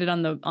complicated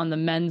on the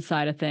men's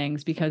side of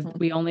things because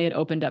we only had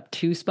opened up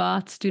 2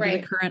 spots due to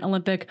the current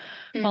Olympic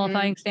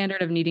qualifying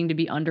standard of needing to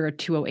be under a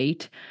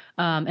 2:08.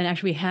 And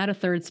actually we had a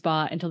 3rd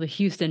spot until the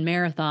Houston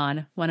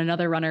Marathon when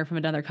another runner from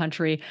another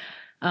country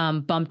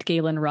bumped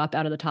Galen Rupp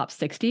out of the top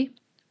 60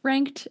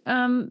 ranked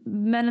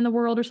men in the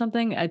world or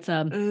something. It's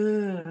a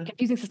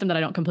confusing system that I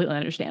don't completely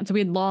understand. So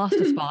we had lost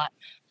a spot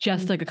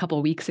just like a couple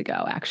of weeks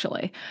ago,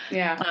 actually.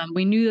 Yeah.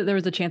 We knew that there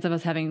was a chance of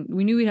us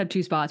we knew we'd have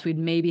 2 spots. We'd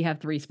maybe have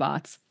 3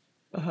 spots.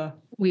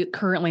 We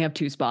currently have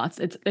 2 spots.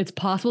 It's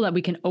possible that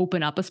we can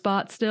open up a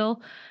spot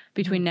still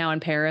between now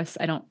and Paris.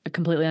 I don't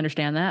completely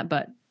understand that,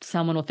 but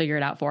someone will figure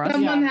it out for us.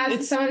 Someone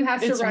has to run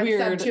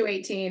sub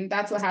 2:18.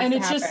 That's what has to happen. And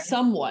it's just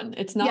someone.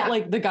 It's not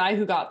like the guy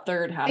who got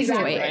 3rd has to,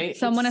 right?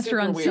 Someone has to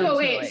run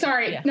 2:08.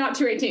 Sorry, not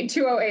 2:18.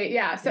 2:08.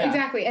 Yeah. So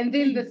exactly. And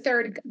then the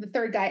third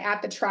guy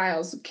at the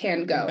trials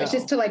can go. It's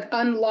just to like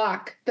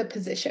unlock the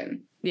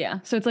position. Yeah.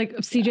 So it's like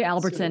CJ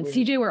Albertson.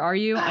 CJ, where are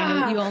you? I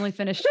know you only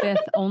finished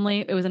 5th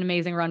only. It was an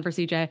amazing run for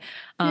CJ.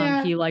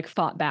 He like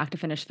fought back to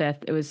finish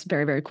 5th. It was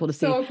very, very cool to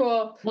see. So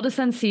cool. We'll just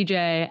send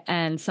CJ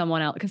and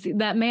someone else because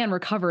that man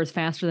recovers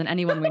faster than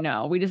anyone we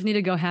know. We just need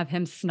to go have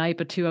him snipe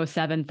a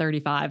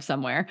 2:07:35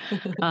 somewhere.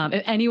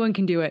 If anyone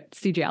can do it,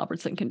 CJ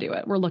Albertson can do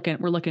it. We're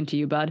looking to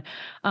you, bud.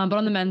 But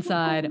on the men's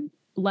side,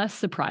 less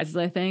surprises,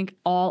 I think.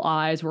 All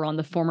eyes were on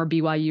the former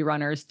BYU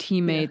runners,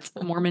 teammates,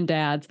 Mormon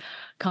dads,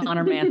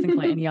 Connor Mance and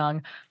Clayton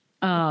Young.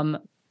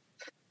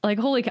 Like,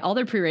 holy cow, all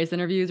their pre-race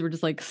interviews were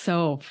just like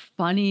so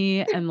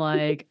funny. And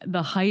like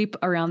the hype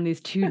around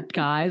these 2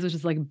 guys was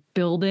just like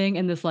building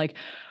in this like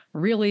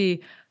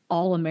really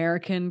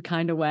all-American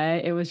kind of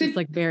way. It was just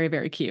like very,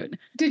 very cute.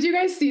 Did you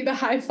guys see the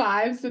high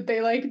fives that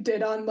they like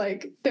did on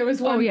like, there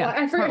was one,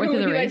 I forgot who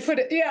he like put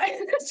it. Yeah.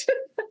 It's just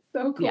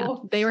so cool. Yeah,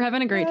 they were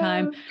having a great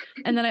time.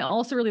 And then I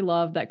also really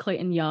love that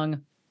Clayton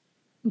Young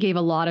gave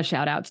a lot of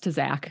shout outs to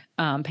Zach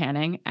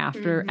Panning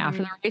after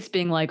the race,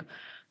 being like,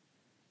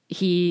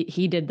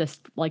 he did this,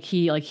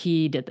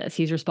 he did this.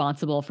 He's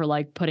responsible for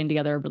like putting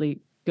together a really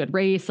good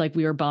race. Like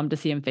we were bummed to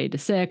see him fade to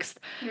 6th.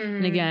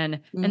 And again,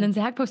 and then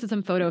Zach posted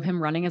some photo of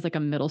him running as like a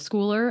middle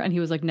schooler. And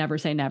he was like, never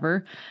say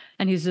never.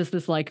 And he's just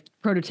this like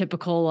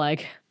prototypical,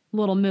 like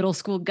little middle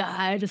school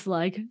guy, just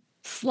like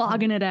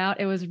slogging it out.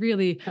 It was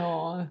really,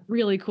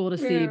 really cool to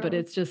see. But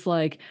it's just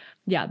like,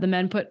 the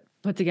men put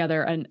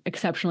together an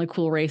exceptionally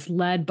cool race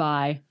led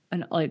by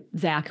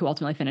Zach, who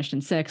ultimately finished in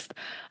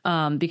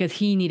 6th, because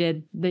he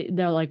needed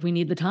they're like, we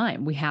need the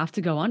time. We have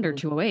to go under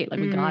 2:08.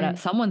 Like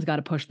someone's got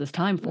to push this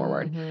time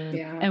forward.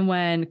 And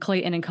when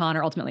Clayton and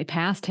Connor ultimately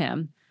passed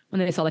him, when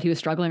they saw that he was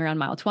struggling around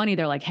mile 20,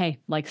 they're like, hey,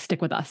 like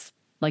stick with us,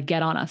 like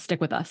get on us, stick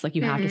with us. Like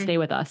you have to stay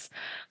with us.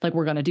 Like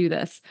we're going to do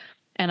this.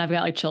 And I've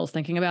got like chills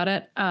thinking about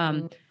it.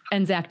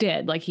 And Zach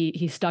did, like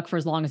he stuck for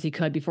as long as he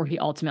could before he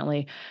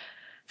ultimately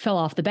fell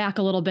off the back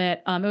a little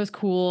bit. It was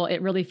cool.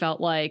 It really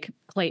felt like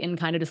Clayton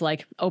kind of just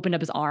like opened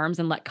up his arms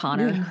and let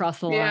Connor cross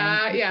the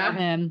line for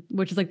him,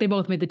 which is like they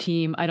both made the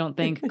team. I don't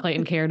think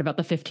Clayton cared about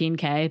the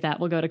 15K. That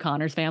will go to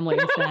Connor's family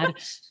instead.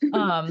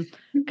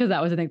 Because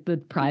that was, I think, the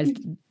prize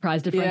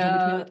differential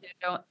between the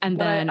 2. And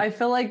then I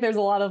feel like there's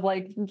a lot of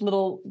like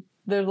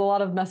there's a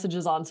lot of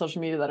messages on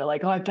social media that are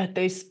like, oh, I bet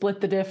they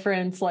split the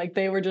difference. Like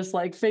they were just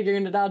like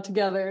figuring it out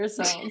together.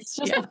 So it's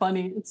just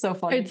funny. It's so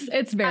funny.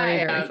 It's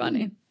very, very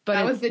funny. But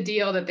that was the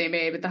deal that they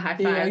made with the high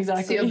five. Yeah,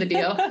 exactly. Sealed the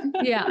deal.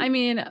 Yeah, I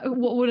mean,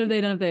 what would have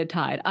they done if they had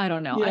tied? I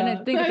don't know. Yeah. And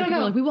I think people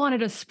are like, we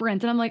wanted a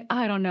sprint. And I'm like,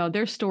 I don't know.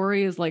 Their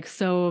story is like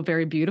so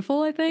very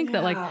beautiful, I think,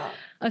 that like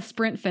a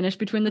sprint finish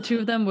between the 2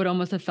 of them would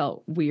almost have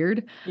felt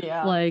weird.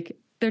 Yeah. Like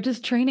they're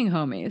just training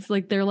homies.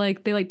 Like they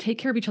like take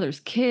care of each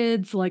other's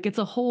kids. Like it's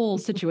a whole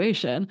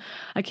situation.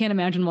 I can't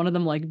imagine one of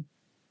them like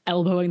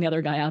elbowing the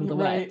other guy out of the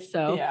way.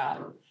 So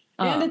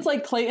and it's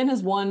like Clayton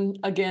has won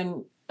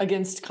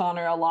against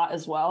Connor a lot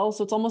as well.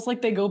 So it's almost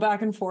like they go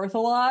back and forth a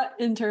lot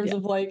in terms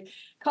of like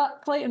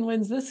Clayton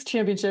wins this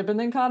championship and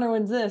then Connor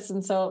wins this.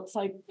 And so it's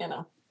like,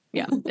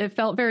 Yeah, it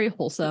felt very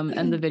wholesome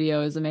and the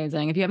video is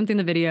amazing. If you haven't seen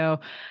the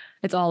video,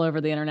 it's all over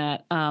the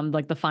internet,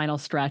 like the final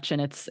stretch,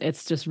 and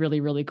it's just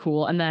really, really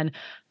cool. And then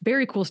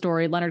very cool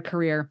story, Leonard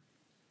Career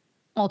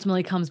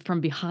ultimately comes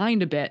from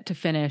behind a bit to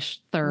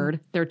finish 3rd.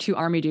 There are 2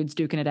 Army dudes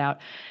duking it out.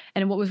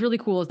 And what was really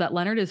cool is that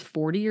Leonard is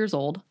 40 years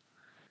old.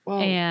 Whoa.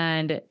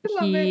 And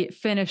he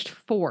finished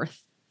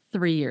 4th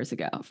 4 years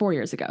ago.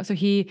 So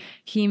he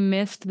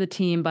missed the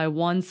team by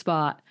 1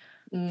 spot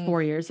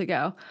 4 years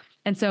ago.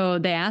 And so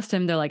they asked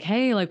him, they're like,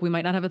 hey, like we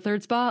might not have a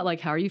 3rd spot. Like,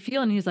 how are you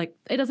feeling? And he's like,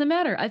 it doesn't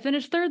matter. I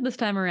finished 3rd this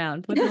time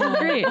around. Like, this is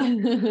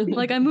great.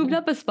 Like I moved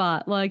up a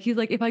spot. Like he's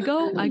like, if I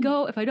go, I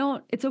go. If I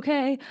don't, it's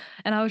okay.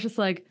 And I was just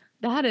like,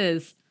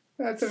 that's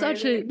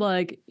such a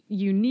like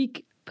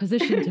unique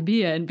position to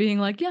be in, being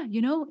like, yeah,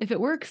 if it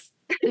works,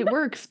 it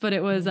works. But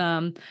it was,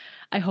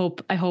 I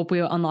hope we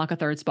unlock a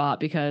third spot,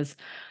 because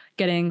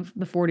getting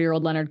the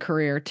 40-year-old Leonard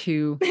Courier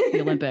to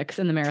the Olympics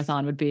in the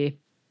marathon would be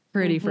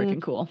pretty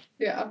freaking cool.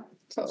 Yeah,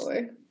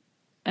 totally.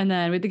 And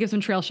then we have to give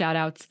some trail shout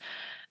outs.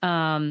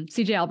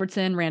 CJ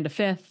Albertson ran to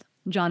 5th.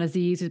 John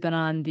Aziz, who's been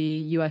on the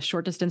U.S.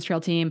 short distance trail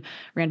team,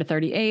 ran to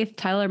 38th.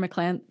 Tyler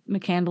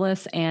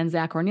McCandless and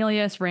Zach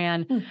Cornelius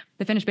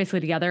they finished basically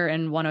together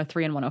in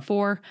 103 and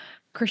 104.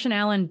 Christian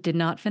Allen did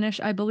not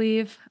finish, I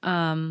believe.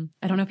 I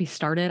don't know if he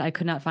started. I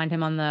could not find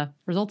him on the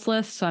results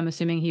list, so I'm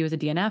assuming he was a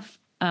DNF.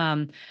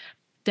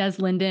 Des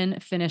Linden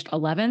finished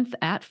 11th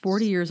at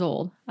 40 years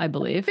old, I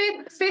believe.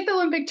 Fifth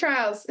Olympic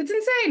trials. It's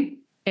insane.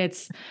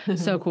 It's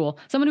so cool.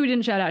 Someone who we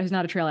didn't shout out who's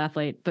not a trail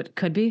athlete, but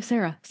could be,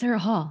 Sarah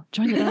Hall.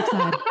 Join the dark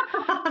side.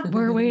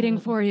 We're waiting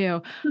for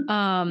you.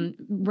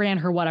 Ran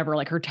her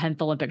her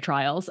 10th Olympic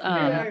trials,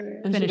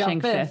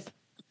 finishing 5th.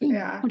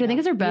 Yeah. Which I think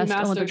is her best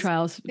Olympic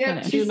trials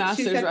finish. New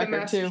Masters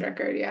record too.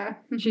 Yeah.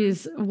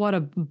 She's what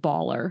a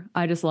baller.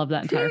 I just love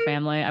that entire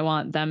family. I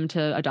want them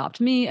to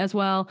adopt me as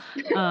well.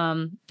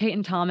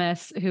 Peyton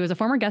Thomas, who is a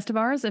former guest of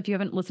ours. If you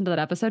haven't listened to that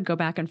episode, go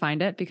back and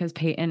find it, because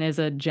Peyton is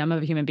a gem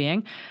of a human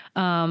being.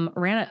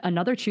 Ran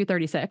another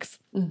 2:36,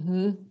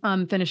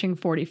 finishing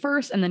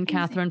 41st. And then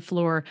Catherine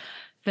Floor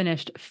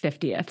finished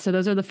 50th. So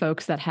those are the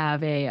folks that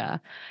have a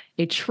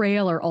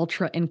trail or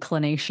ultra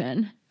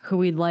inclination who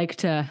we'd like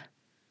to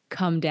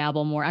come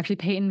dabble more. Actually,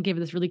 Peyton gave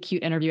this really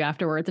cute interview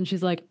afterwards, and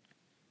she's like,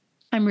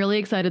 I'm really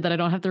excited that I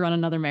don't have to run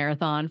another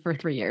marathon for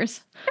 3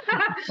 years.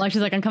 She's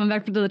like, I'm coming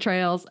back to the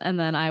trails, and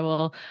then I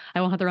won't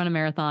have to run a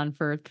marathon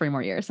for 3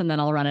 more years, and then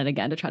I'll run it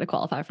again to try to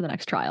qualify for the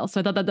next trial. So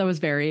I thought that was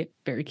very,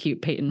 very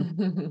cute,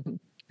 Peyton.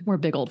 We're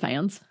big old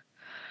fans.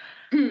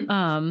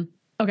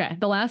 Okay,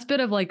 the last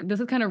bit of this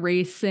is kind of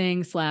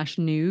racing /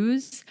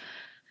 news.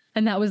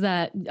 And that was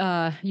that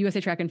USA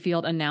Track and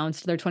Field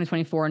announced their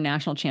 2024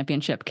 national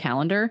championship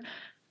calendar,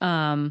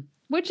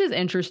 which is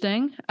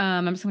interesting.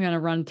 I'm just going to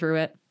run through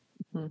it.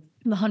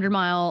 The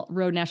 100-mile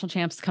road national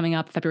champs is coming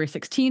up February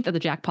 16th at the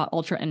Jackpot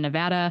Ultra in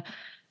Nevada.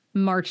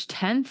 March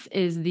 10th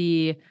is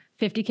the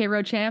 50K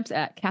road champs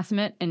at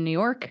Calumet in New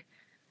York.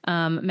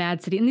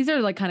 Mad City, and these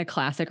are kind of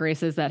classic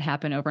races that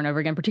happen over and over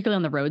again, particularly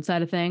on the road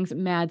side of things.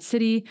 Mad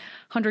City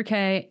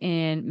 100K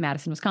in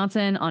Madison,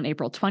 Wisconsin on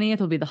April 20th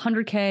will be the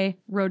 100K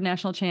road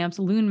national champs.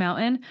 Loon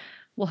Mountain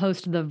will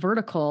host the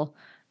vertical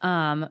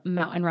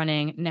mountain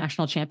running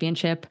national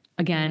championship.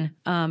 Again,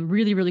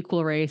 really, really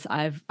cool race.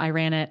 I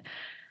ran it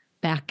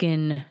back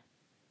in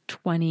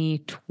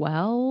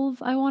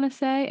 2012, I want to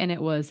say, and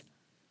it was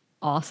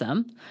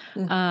awesome.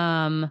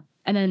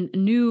 And then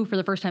new for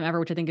the first time ever,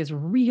 which I think is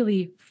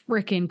really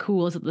freaking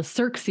cool, is that the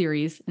Cirque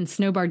Series in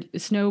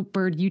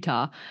Snowbird,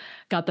 Utah,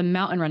 got the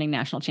mountain running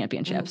national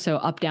championship. So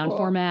up-down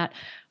format,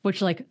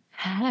 which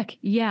heck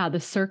yeah, the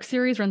Cirque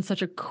Series runs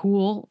such a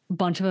cool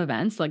bunch of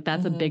events.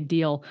 That's a big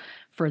deal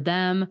for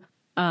them.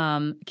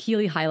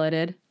 Keeley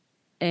highlighted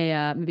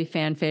a maybe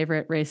fan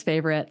favorite, race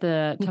favorite,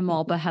 the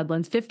Tamalpa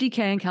Headlands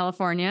 50K in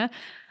California.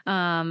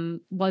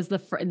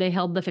 They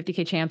held the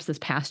 50K champs this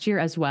past year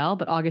as well,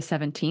 but August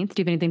 17th.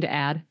 Do you have anything to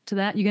add to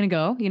that? You gonna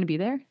go? You gonna be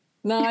there?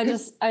 No, I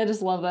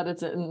just love that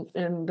it's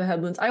in the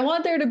Headlands. I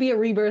want there to be a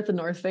rebirth of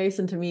North Face,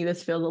 and to me,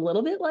 this feels a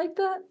little bit like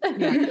that.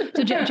 Yeah.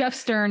 So Jeff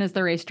Stern is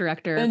the race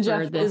director. And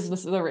Jeff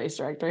is the race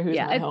director, who's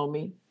my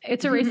homie.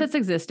 It's a race that's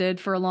existed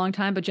for a long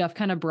time, but Jeff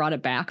kind of brought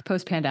it back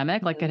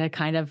post-pandemic. It had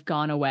kind of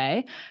gone the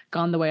way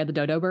of the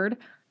dodo bird.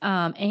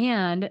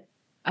 And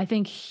I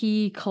think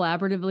he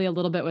collaboratively a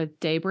little bit with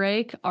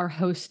Daybreak are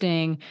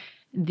hosting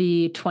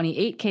the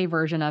 28K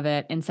version of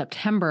it in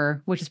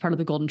September, which is part of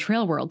the Golden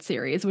Trail World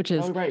Series, which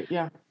is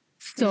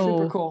so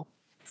super cool.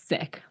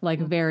 Sick,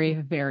 very,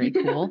 very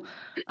cool.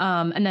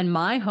 And then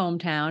my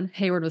hometown,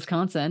 Hayward,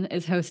 Wisconsin,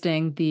 is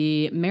hosting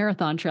the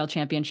Marathon Trail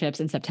Championships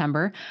in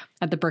September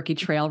at the Berkey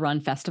Trail Run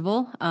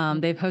Festival.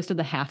 They've hosted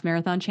the half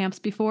marathon champs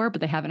before,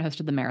 but they haven't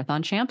hosted the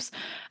marathon champs.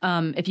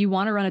 If you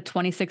want to run a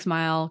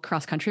 26-mile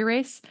cross-country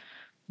race,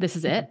 this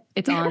is it.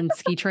 It's on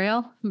ski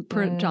trail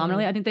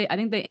predominantly. I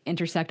think they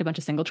intersect a bunch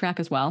of single track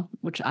as well,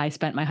 which I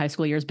spent my high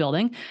school years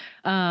building.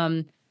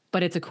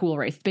 But it's a cool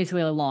race,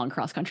 basically a long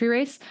cross-country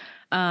race.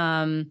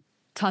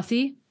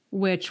 Tussey,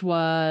 which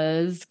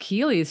was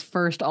Keeley's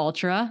first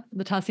ultra,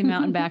 the Tussey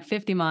Mountain Back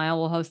 50 mile,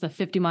 will host the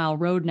 50-mile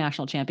road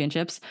national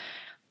championships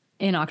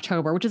in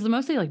October, which is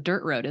mostly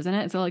dirt road, isn't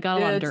it? So got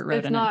a lot of dirt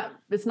road in it.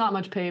 It's not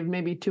much paved,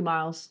 maybe 2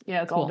 miles.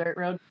 Yeah, it's all dirt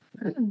road.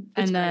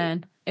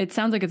 Then it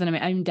sounds like it's an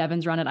amazing. I mean,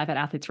 Devin's run it. I've had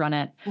athletes run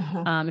it.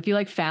 If you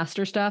like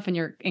faster stuff and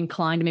you're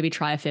inclined to maybe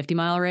try a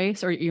 50-mile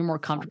race, or you're more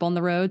comfortable on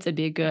the roads, it'd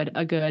be a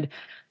good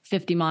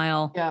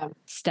 50-mile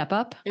step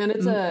up. And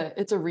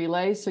it's a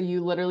relay, so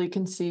you literally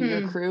can see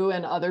your crew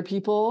and other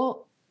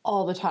people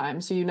all the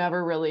time. So you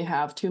never really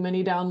have too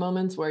many down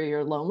moments where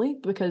you're lonely,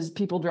 because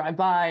people drive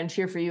by and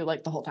cheer for you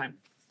the whole time.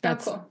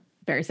 That's cool.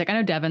 Very sick. I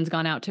know Devin's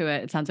gone out to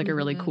it. It sounds like a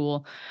really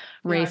cool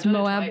race.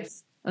 Moab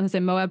I was going to say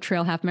Moab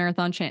Trail Half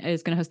Marathon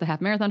is going to host the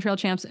Half Marathon Trail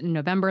Champs in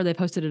November. They've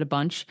hosted it a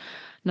bunch.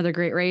 Another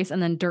great race. And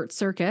then Dirt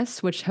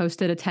Circus, which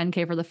hosted a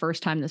 10K for the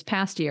first time this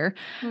past year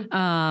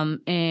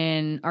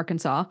in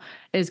Arkansas,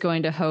 is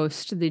going to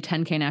host the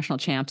 10K National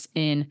Champs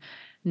in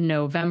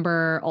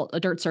November.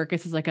 A Dirt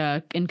Circus is like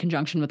in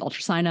conjunction with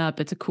Ultra Sign Up.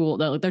 It's a cool,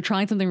 they're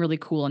trying something really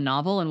cool and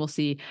novel, and we'll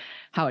see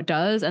how it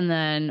does. And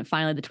then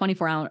finally, the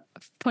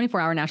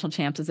 24-hour National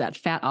Champs is at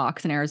Fat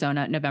Ox in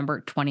Arizona,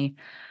 November 23rd.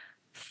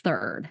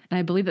 And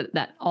I believe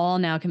that all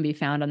now can be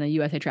found on the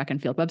USA Track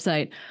and Field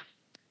website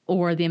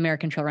or the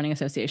American Trail Running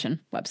Association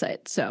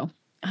website. So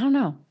I don't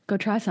know, go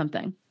try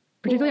something.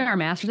 Particularly our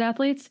Masters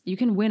athletes, you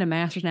can win a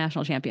Masters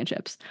National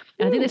Championships.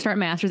 And I think they start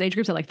Masters age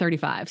groups at like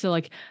 35. So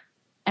like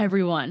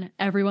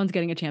everyone's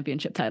getting a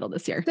championship title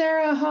this year.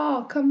 Sarah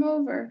Hall, come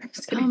over.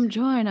 Come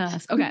join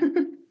us. Okay.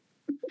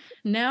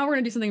 Now we're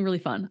going to do something really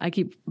fun. I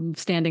keep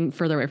standing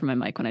further away from my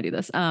mic when I do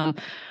this.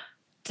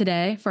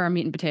 Today, for our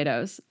meat and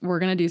potatoes, we're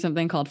going to do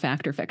something called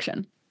Fact or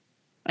Fiction.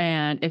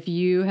 And if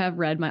you have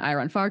read my I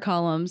Run Far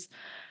columns,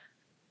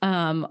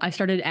 I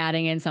started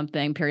adding in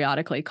something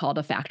periodically called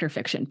a Fact or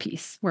Fiction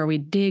piece, where we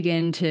dig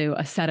into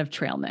a set of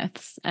trail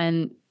myths.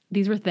 And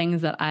these were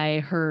things that I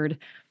heard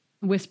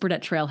whispered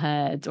at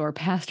trailheads or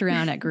passed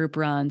around at group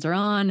runs or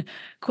on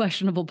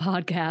questionable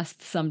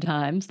podcasts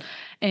sometimes.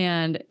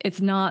 And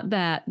it's not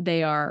that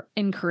they are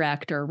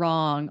incorrect or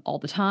wrong all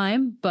the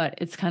time, but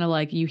it's kind of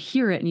like you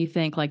hear it and you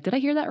think like, did I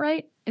hear that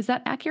right? Is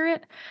that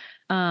accurate?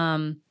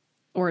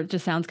 Or it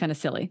just sounds kind of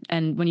silly.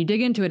 And when you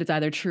dig into it, it's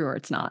either true or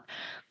it's not.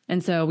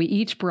 And so we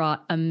each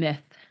brought a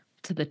myth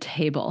to the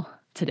table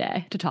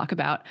today to talk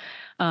about.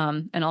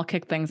 And I'll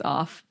kick things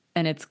off.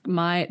 And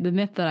the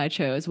myth that I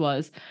chose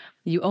was,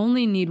 you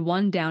only need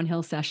one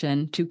downhill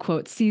session to,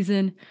 quote,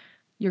 season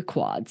your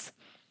quads.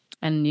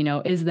 And,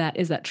 is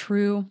that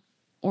true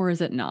or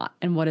is it not?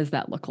 And what does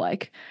that look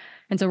like?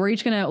 And so we're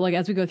each going to, like,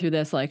 as we go through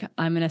this, like,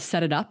 I'm going to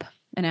set it up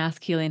and ask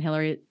Keely and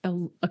Hillary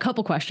a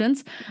couple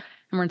questions. And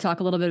we're going to talk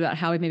a little bit about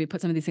how we maybe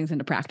put some of these things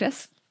into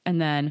practice. And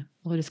then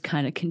we'll just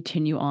kind of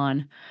continue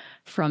on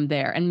from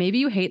there. And maybe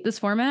you hate this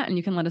format and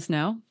you can let us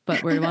know,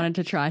 but we wanted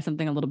to try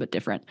something a little bit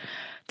different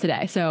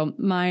today. So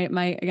my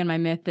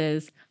myth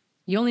is,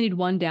 you only need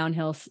one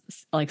downhill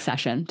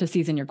session to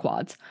season your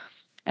quads.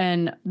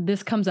 And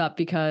this comes up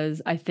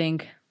because I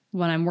think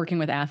when I'm working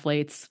with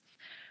athletes,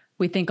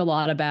 we think a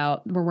lot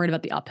about, we're worried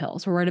about the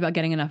uphills. We're worried about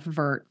getting enough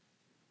vert.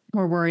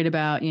 We're worried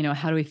about,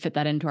 how do we fit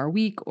that into our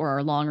week or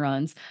our long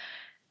runs?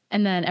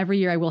 And then every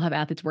year I will have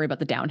athletes worry about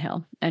the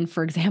downhill. And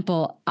for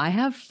example, I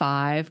have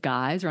 5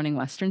 guys running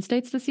Western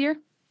States this year.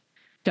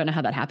 Don't know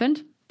how that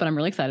happened, but I'm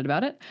really excited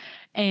about it.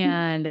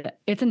 And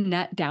it's a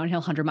net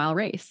downhill 100-mile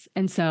race.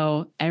 And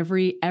so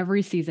every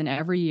season,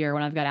 every year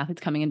when I've got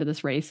athletes coming into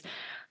this race,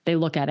 they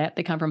look at it,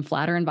 they come from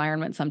flatter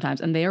environments sometimes,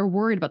 and they are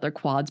worried about their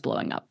quads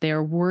blowing up. They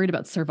are worried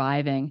about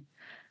surviving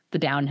the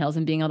downhills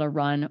and being able to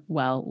run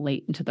well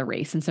late into the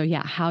race. And so,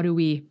 how do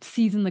we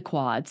season the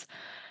quads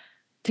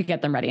to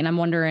get them ready? And I'm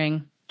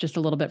wondering, just a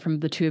little bit from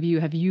the two of you,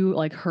 have you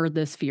heard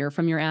this fear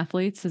from your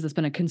athletes? Has this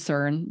been a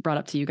concern brought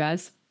up to you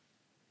guys?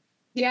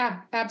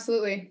 Yeah,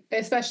 absolutely.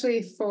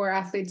 Especially for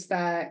athletes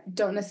that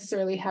don't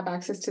necessarily have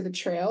access to the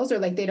trails, or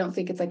they don't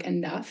think it's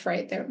enough,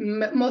 right?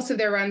 Most of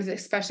their runs,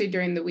 especially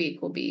during the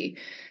week, will be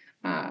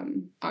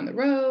on the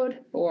road,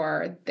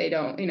 or they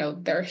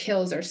don't, their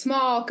hills are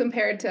small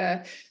compared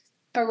to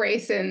a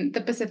race in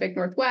the Pacific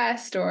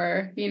Northwest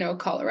or,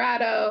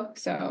 Colorado.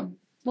 So,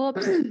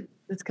 whoops,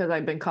 it's because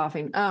I've been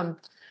coughing.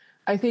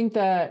 I think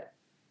that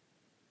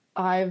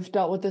I've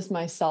dealt with this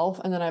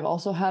myself, and then I've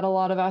also had a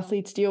lot of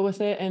athletes deal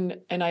with it. And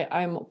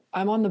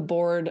I'm on the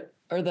board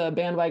or the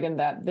bandwagon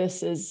that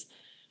this is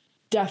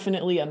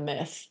definitely a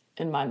myth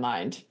in my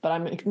mind, but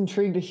I'm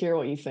intrigued to hear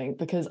what you think,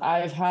 because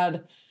I've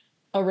had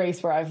a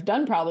race where I've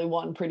done probably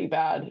one pretty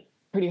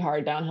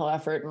hard downhill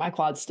effort. And my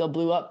quads still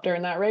blew up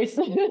during that race.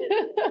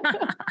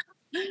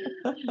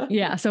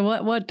 Yeah.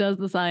 So what does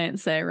the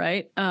science say,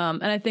 right?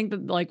 And I think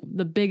that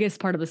the biggest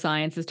part of the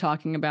science is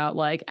talking about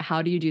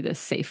how do you do this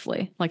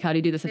safely? How do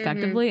you do this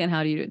effectively, and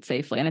how do you do it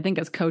safely? And I think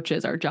as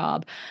coaches, our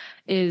job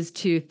is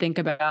to think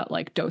about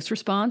dose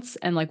response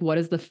and what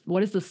is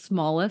the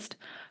smallest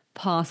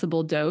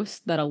possible dose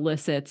that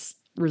elicits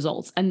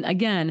results. And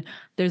again,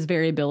 there's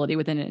variability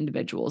within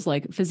individuals.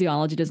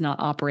 Physiology does not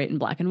operate in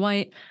black and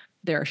white.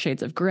 There are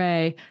shades of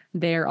gray.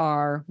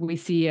 We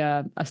see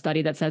a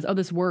study that says,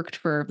 this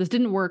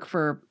didn't work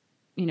for,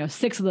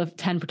 6 of the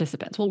 10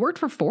 participants. Well, it worked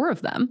for 4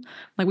 of them.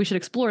 We should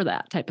explore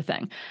that type of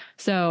thing.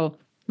 So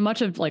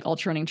much of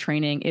ultra running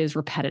training is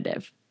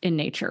repetitive in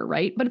nature,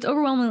 right? But it's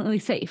overwhelmingly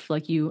safe.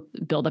 You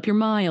build up your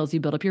miles, you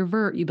build up your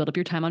vert, you build up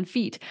your time on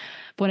feet.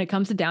 But when it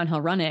comes to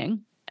downhill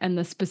running and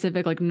the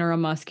specific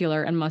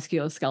neuromuscular and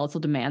musculoskeletal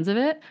demands of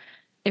it,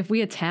 if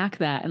we attack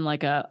that in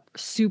a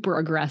super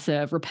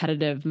aggressive,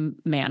 repetitive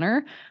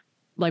manner,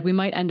 we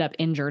might end up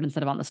injured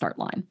instead of on the start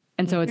line.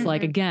 And so it's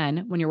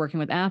again, when you're working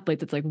with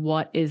athletes, it's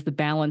what is the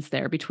balance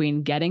there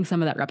between getting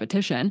some of that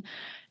repetition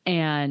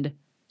and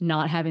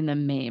not having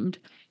them maimed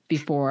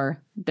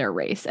before their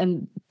race?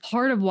 And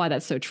part of why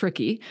that's so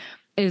tricky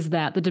is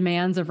that the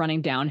demands of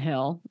running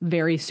downhill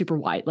vary super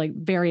wide, like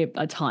vary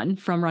a ton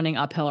from running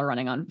uphill or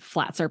running on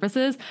flat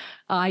surfaces,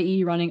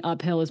 i.e. running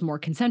uphill is more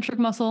concentric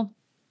muscle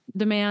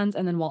demands,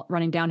 and then while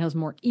running downhill is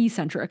more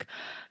eccentric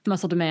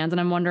muscle demands. And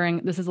I'm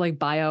wondering, this is like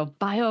bio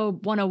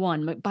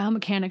 101,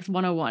 biomechanics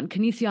 101,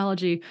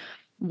 kinesiology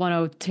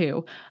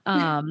 102,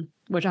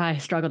 which I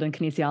struggled in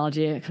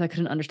kinesiology because I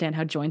couldn't understand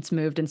how joints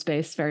moved in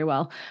space very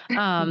well.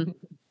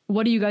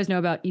 What do you guys know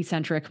about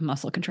eccentric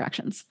muscle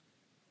contractions?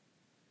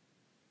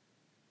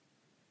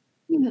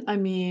 I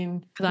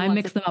mean, because I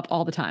mix them up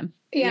all the time.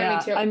 Yeah,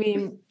 me too. I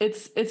mean,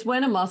 it's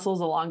when a muscle is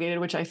elongated,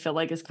 which I feel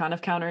like is kind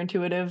of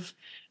counterintuitive.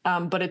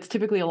 But it's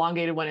typically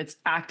elongated when it's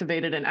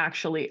activated and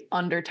actually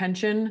under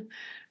tension.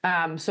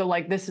 So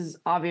like this is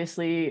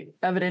obviously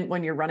evident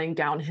when you're running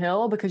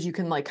downhill because you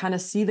can like kind of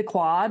see the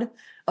quad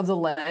of the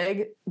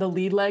leg, the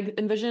lead leg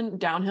envision.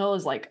 Downhill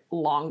is like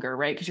longer,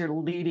 right? Because you're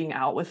leading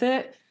out with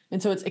it.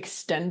 And so it's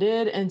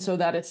extended, and so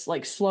that it's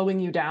like slowing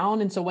you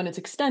down. And so when it's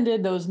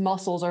extended, those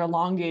muscles are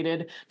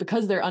elongated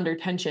because they're under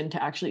tension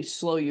to actually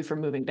slow you from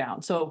moving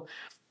down. So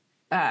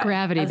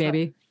gravity,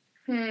 baby.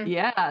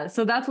 Yeah.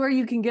 So that's where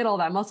you can get all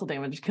that muscle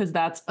damage because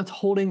it's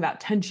holding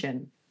that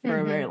tension for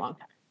a very long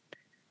time.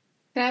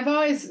 And I've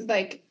always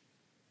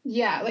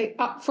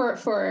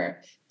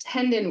for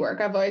tendon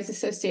work, I've always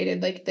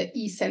associated like the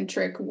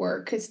eccentric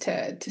work is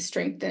to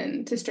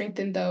strengthen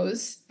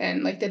those,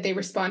 and like that they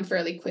respond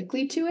fairly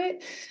quickly to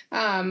it.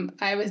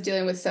 I was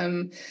dealing with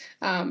some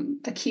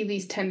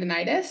Achilles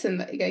tendonitis, and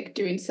like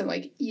doing some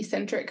like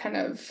eccentric kind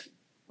of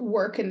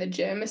work in the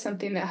gym is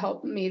something that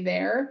helped me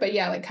there. But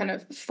yeah, like kind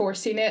of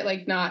forcing it,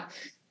 like not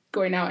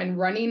going out and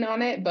running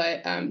on it,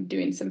 but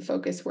doing some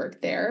focus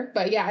work there.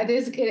 But yeah,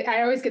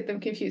 I always get them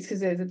confused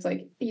because it's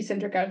like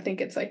eccentric. I would think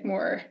it's like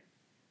more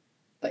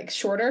like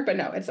shorter, but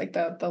no, it's like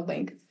the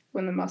length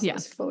when the muscle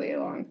is fully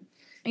along.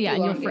 Yeah,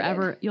 and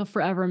you'll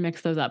forever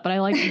mix those up. But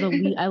I like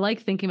I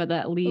like thinking about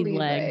that lead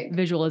leg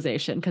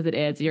visualization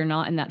because you're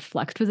not in that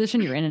flexed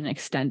position, you're in an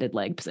extended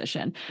leg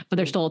position, but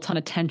there's still a ton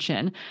of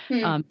tension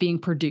being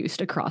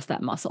produced across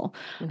that muscle.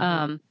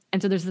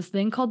 And so there's this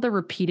thing called the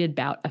repeated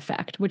bout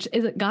effect, which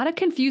got a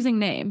confusing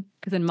name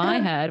because in my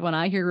head, when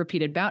I hear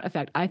repeated bout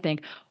effect, I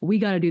think we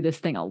got to do this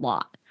thing a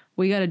lot.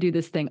 We got to do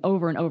this thing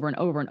over and over and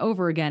over and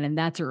over again. And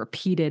that's a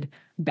repeated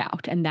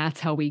bout. And that's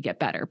how we get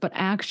better. But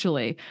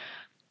actually,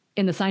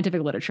 in the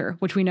scientific literature,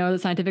 which we know the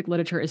scientific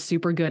literature is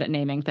super good at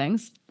naming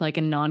things, like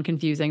in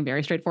non-confusing,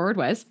 very straightforward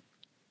ways,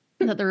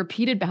 that the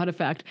repeated bout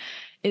effect,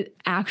 it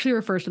actually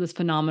refers to this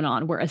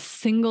phenomenon where a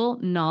single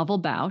novel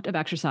bout of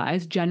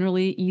exercise,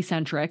 generally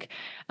eccentric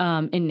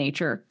in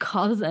nature,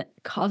 causes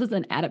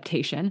an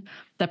adaptation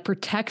that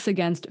protects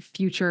against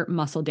future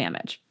muscle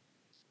damage,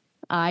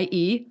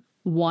 i.e.,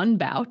 one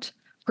bout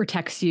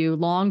protects you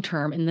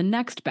long-term in the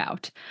next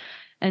bout.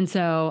 And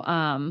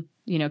so,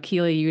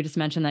 Keely, you just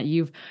mentioned that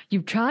you've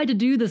tried to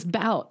do this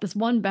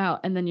one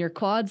bout, and then your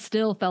quads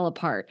still fell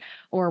apart.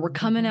 Or we're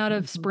coming out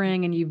of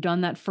spring and you've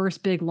done that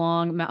first big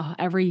long,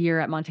 every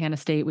year at Montana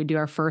State, we do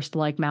our first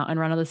like mountain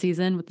run of the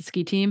season with the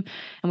ski team,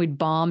 and we'd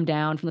bomb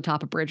down from the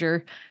top of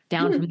Bridger,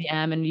 down from the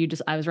M. And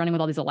I was running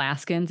with all these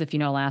Alaskans. If you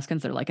know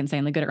Alaskans, they're like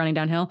insanely good at running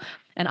downhill.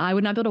 And I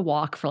would not be able to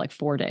walk for like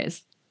 4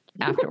 days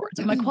afterwards.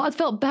 My quads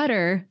felt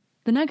better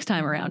the next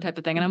time around, type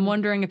of thing. And I'm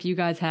wondering if you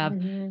guys have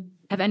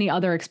any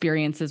other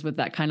experiences with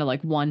that kind of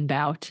like one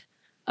bout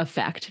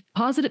effect,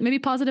 maybe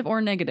positive or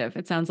negative.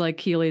 It sounds like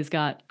Keely's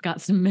got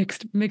some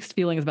mixed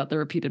feelings about the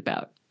repeated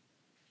bout.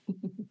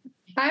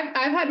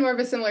 I've had more of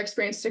a similar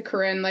experience to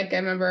Corinne. Like I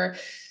remember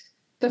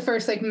the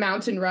first like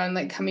mountain run,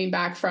 like coming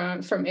back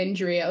from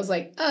injury, I was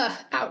like,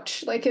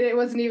 ouch. Like it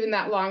wasn't even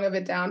that long of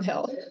a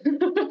downhill.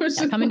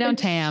 Coming down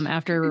Tam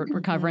after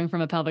recovering from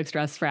a pelvic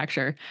stress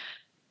fracture.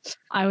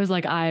 I was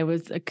like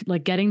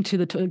getting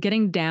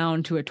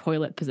down to a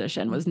toilet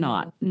position was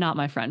not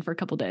my friend for a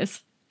couple of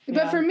days.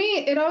 But for me,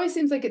 it always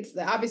seems like it's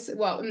obviously,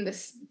 well, in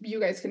this, you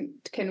guys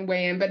can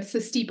weigh in, but it's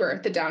the steeper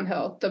the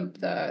downhill,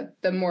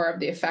 the more of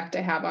the effect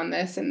I have on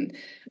this. And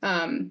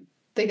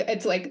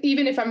it's like,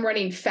 even if I'm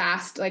running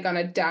fast, like on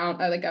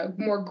a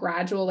more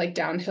gradual, like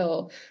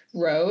downhill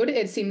road,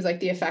 it seems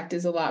like the effect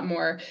is a lot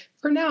more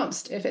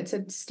pronounced if it's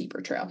a steeper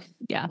trail.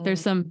 Yeah.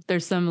 There's some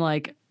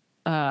like,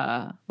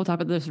 we'll talk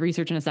about this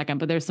research in a second,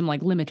 but there's some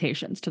like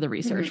limitations to the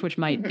research, which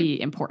might be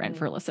important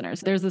for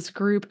listeners. There's this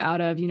group out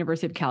of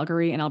University of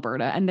Calgary in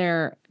Alberta, and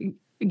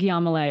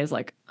Guillaume Millet is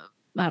like,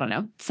 I don't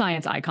know,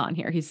 science icon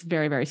here. He's a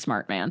very, very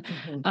smart man.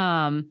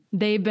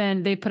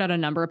 They've put out a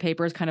number of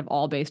papers kind of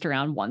all based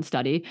around one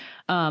study,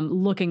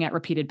 looking at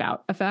repeated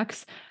bout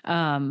effects.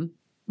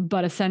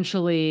 But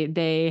essentially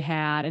they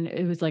had, and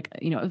it was like,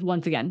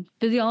 once again,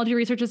 physiology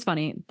research is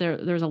funny.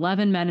 There's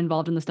 11 men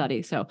involved in the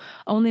study. So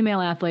only male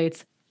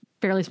athletes,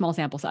 fairly small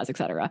sample size, et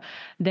cetera.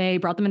 They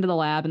brought them into the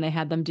lab and they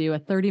had them do a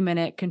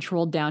 30-minute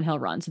controlled downhill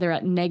run. So they're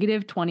at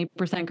negative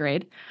 20%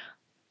 grade,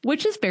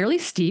 which is fairly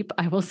steep,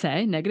 I will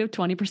say. Negative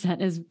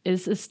 20%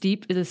 is a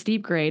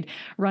steep grade,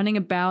 running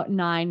about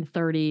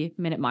 9:30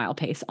 minute mile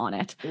pace on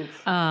it.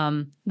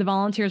 The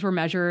volunteers were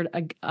measured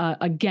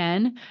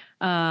again.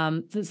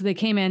 So they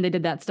came in, they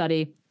did that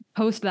study.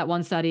 post that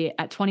one study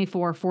at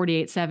 24,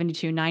 48,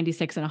 72,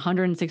 96, and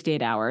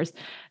 168 hours.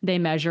 They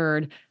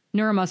measured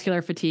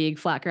neuromuscular fatigue,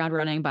 flat ground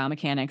running,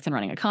 biomechanics, and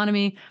running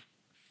economy.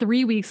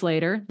 3 weeks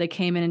later, they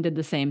came in and did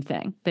the same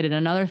thing. They did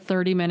another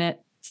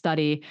 30-minute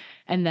study.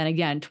 And then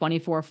again,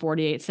 24,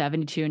 48,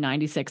 72,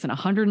 96, and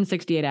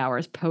 168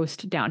 hours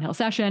post downhill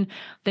session.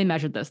 They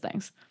measured those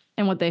things.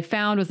 And what they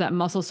found was that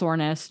muscle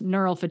soreness,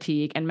 neural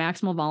fatigue, and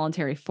maximal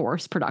voluntary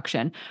force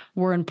production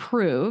were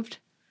improved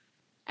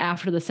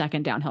after the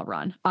second downhill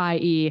run,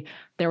 i.e.,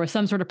 there was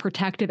some sort of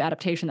protective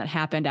adaptation that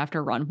happened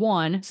after run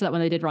 1, so that when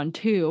they did run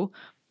 2,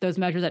 those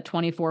measures at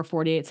 24,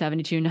 48,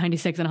 72,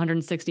 96, and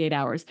 168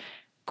 hours,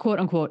 quote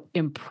unquote,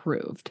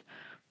 improved.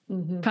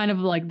 Mm-hmm. Kind of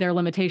like their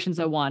limitations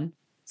of 1,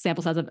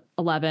 sample size of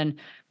 11,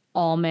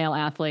 all male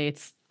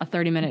athletes, a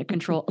 30-minute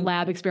control.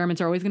 Lab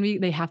experiments are always going to be,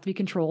 they have to be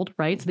controlled,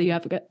 right? So you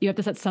have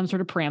to set some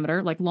sort of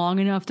parameter, like long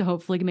enough to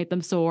hopefully make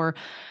them soar,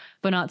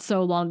 but not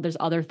so long there's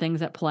other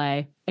things at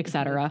play, et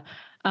cetera.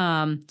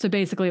 So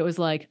basically it was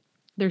like,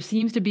 there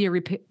seems to be a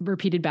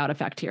repeated bout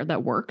effect here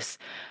that works.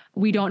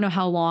 We don't know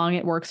how long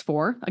it works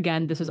for.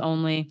 Again, this was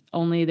only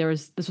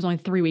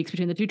 3 weeks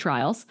between the 2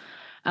 trials.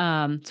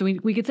 So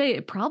we could say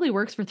it probably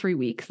works for 3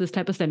 weeks, this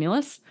type of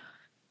stimulus.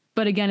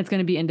 But again, it's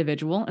going to be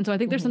individual. And so I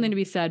think there's something to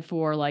be said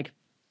for like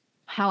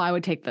how I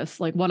would take this,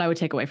 like what I would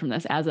take away from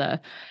this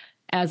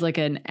as like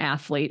an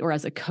athlete or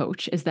as a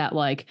coach is that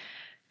like,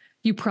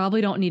 you probably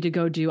don't need to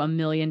go do a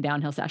million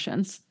downhill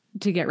sessions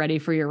to get ready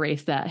for your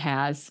race that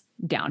has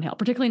downhill,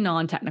 particularly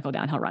non-technical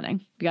downhill running.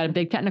 You got a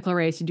big technical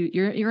race,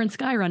 you're in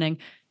sky running,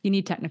 you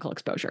need technical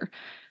exposure.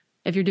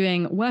 If you're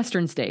doing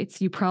Western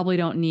states, you probably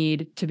don't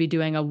need to be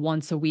doing a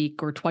once a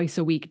week or twice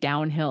a week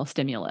downhill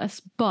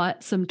stimulus,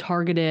 but some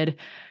targeted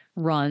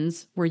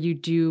runs where you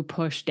do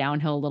push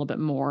downhill a little bit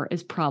more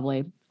is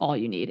probably all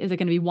you need. Is it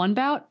going to be one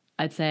bout?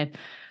 I'd say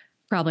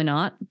probably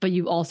not, but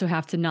you also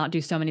have to not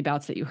do so many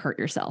bouts that you hurt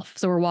yourself.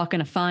 So we're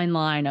walking a fine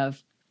line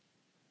of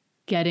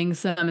getting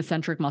some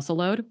eccentric muscle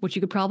load, which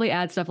you could probably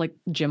add stuff like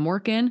gym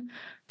work in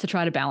to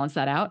try to balance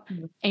that out,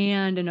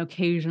 and an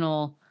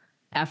occasional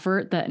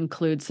effort that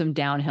includes some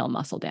downhill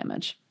muscle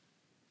damage.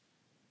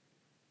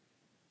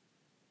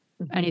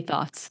 Any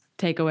thoughts,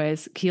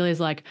 takeaways? Keely's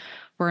like,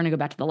 we're going to go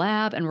back to the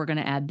lab and we're going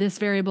to add this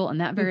variable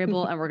and that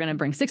variable, and we're going to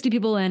bring 60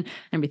 people in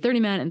and be 30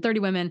 men and 30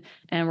 women.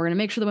 And we're going to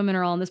make sure the women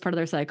are all in this part of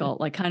their cycle.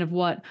 Like kind of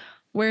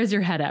where's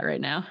your head at right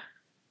now?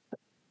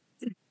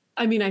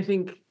 I mean, I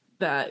think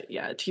that,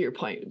 yeah, to your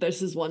point,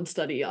 this is one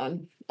study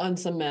on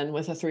some men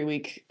with a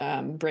 3-week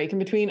break in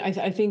between.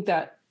 I think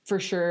that for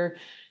sure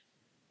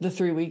the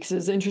 3 weeks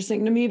is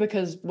interesting to me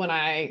because when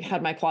I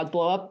had my quads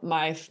blow up,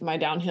 my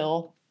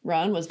downhill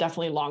run was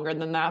definitely longer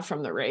than that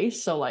from the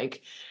race. So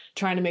like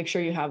trying to make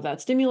sure you have that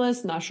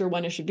stimulus, not sure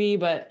when it should be,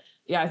 but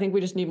yeah, I think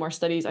we just need more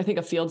studies. I think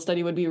a field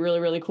study would be really,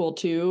 really cool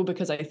too,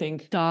 because I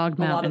think Dog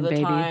Mountain, a lot of the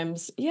baby.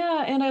 times,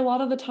 yeah. And a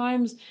lot of the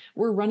times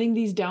we're running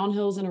these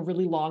downhills in a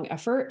really long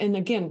effort. And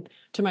again,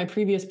 to my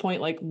previous point,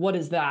 like what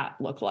does that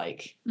look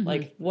like? Mm-hmm.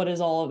 Like what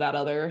is all of that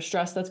other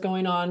stress that's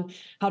going on?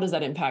 How does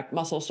that impact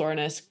muscle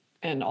soreness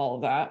and all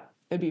of that?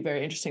 It'd be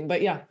very interesting.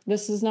 But yeah,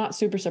 this is not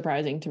super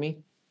surprising to me.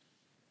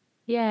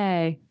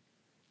 Yay.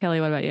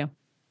 Kelly, what about you?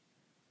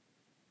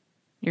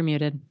 You're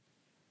muted.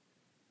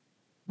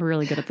 We're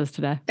really good at this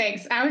today.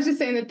 Thanks. I was just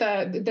saying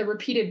that the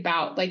repeated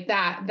bout, like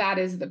that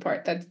is the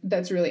part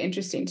that's really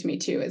interesting to me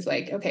too, is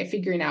like, okay,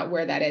 figuring out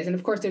where that is. And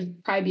of course, there's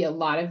probably be a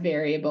lot of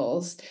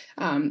variables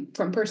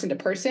from person to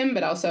person,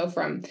 but also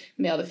from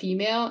male to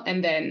female,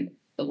 and then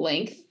the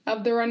length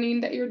of the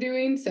running that you're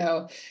doing.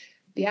 So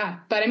yeah,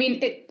 but I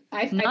mean,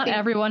 I think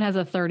everyone has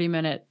a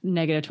 30-minute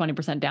negative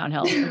 20%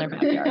 downhill in their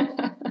backyard.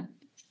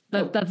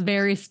 That's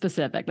very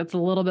specific. That's a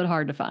little bit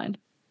hard to find.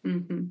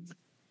 Mm-hmm.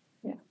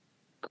 Yeah.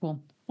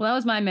 Cool. Well, that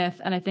was my myth,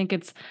 and I think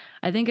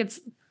it's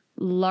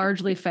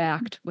largely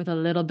fact with a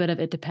little bit of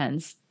it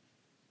depends.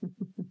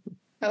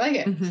 I like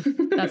it.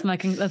 Mm-hmm.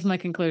 That's my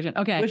conclusion.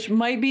 Okay, which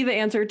might be the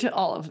answer to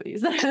all of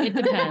these. It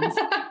depends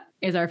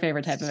is our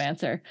favorite type of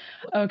answer.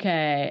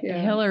 Okay,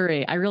 yeah.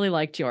 Hillary, I really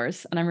liked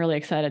yours, and I'm really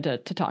excited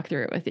to talk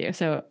through it with you.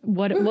 So,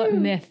 what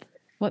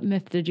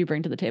myth did you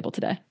bring to the table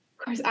today?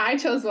 Of course, I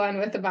chose one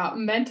about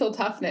mental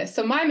toughness.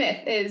 So my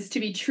myth is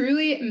to be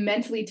truly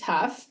mentally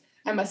tough,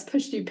 I must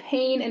push through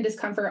pain and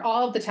discomfort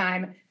all of the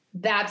time.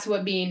 That's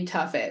what being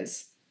tough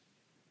is.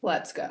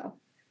 Let's go.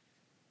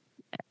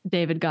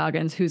 David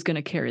Goggins, who's going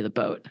to carry the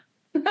boat?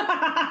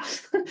 Yeah.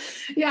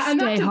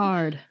 Stay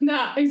hard.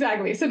 No,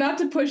 exactly. So not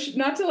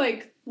to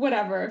like,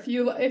 whatever.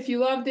 If you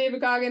love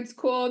David Goggins,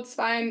 cool, it's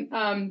fine.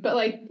 But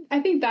like, I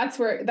think that's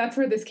where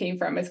this came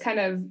from. It's kind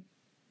of,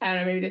 I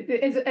don't know, maybe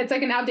it's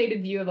like an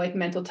outdated view of like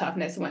mental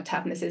toughness and what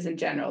toughness is in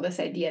general. This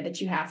idea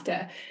that you have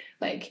to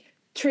like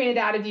train it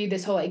out of you,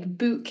 this whole like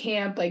boot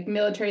camp, like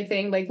military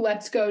thing, like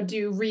let's go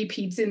do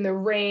repeats in the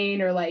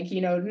rain, or like,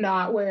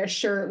 not wear a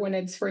shirt when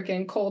it's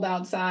freaking cold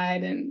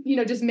outside, and,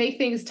 just make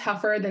things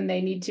tougher than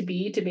they need to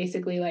be to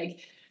basically like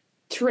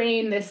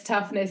train this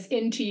toughness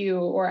into you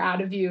or out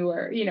of you,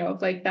 or,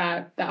 like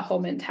that whole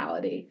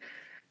mentality.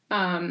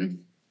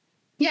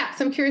 Yeah.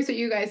 So I'm curious what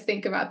you guys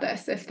think about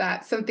this. If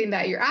that's something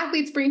that your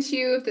athletes bring to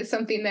you, if it's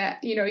something that,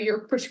 you're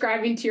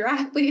prescribing to your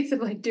athletes of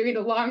like doing a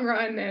long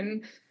run.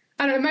 And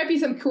I don't know, it might be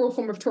some cruel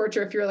form of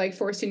torture if you're like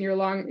forcing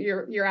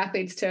your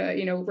athletes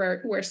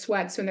to, wear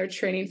sweats when they're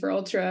training for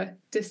ultra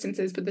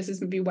distances, but this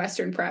is maybe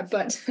Western prep,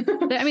 but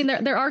I mean,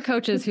 there are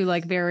coaches who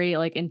like very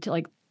like into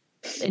like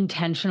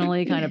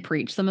intentionally kind of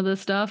preach some of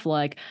this stuff.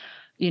 Like,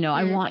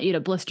 I want you to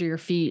blister your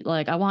feet.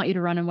 Like, I want you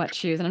to run in wet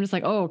shoes. And I'm just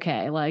like, oh,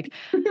 okay. Like,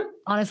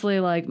 honestly,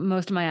 like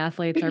most of my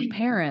athletes are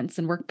parents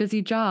and work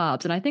busy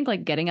jobs. And I think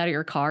like getting out of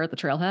your car at the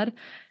trailhead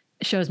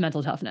shows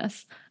mental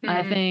toughness.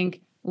 I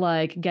think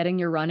like getting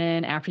your run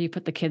in after you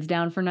put the kids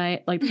down for the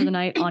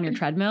night on your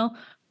treadmill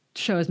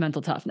shows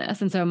mental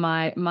toughness. And so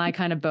my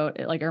kind of boat,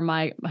 like, or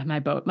my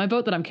boat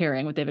that I'm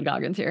carrying with David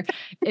Goggins here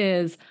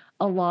is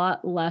a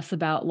lot less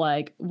about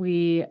like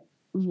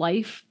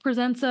life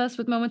presents us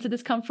with moments of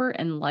discomfort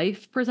and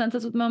life presents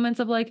us with moments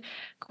of like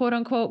quote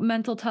unquote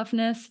mental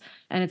toughness.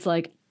 And it's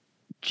like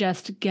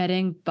just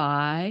getting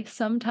by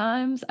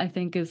sometimes I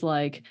think is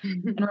like,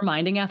 and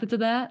reminding athletes of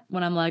that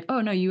when I'm like,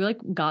 oh no, you like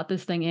got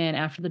this thing in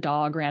after the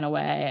dog ran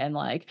away and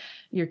like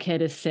your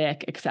kid is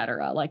sick,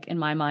 etc. Like in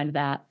my mind,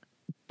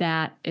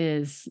 that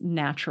is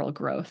natural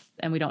growth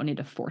and we don't need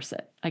to force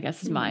it, I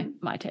guess is my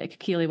take.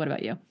 Keely, what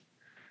about you?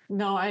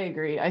 No, I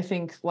agree. I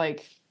think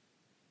like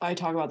I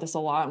talk about this a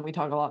lot and we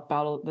talk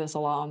about this a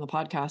lot on the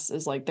podcast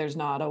is like there's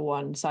not a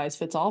one size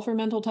fits all for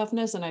mental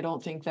toughness. And I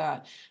don't think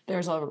that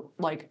there's a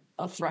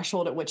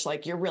threshold at which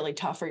like you're really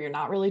tough or you're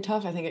not really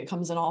tough. I think it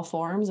comes in all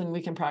forms and we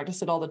can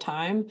practice it all the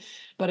time.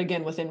 But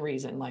again, within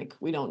reason, like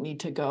we don't need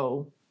to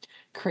go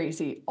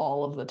crazy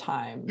all of the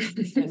time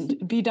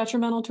and be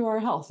detrimental to our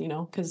health,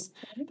 because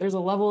there's a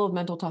level of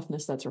mental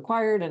toughness that's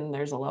required and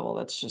there's a level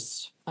that's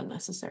just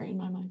unnecessary in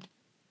my mind.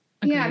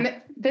 Yeah,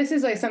 and this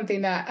is like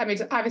something that, I mean,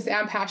 obviously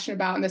I'm passionate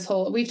about,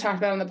 and we've talked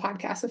about on the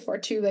podcast before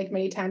too, like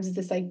many times, is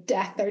this like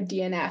death or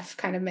DNF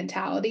kind of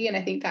mentality. And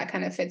I think that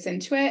kind of fits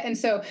into it. And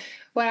so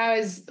when I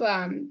was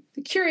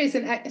curious,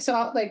 and so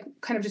I'll like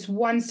kind of just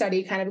one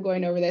study kind of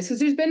going over this,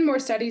 because there's been more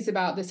studies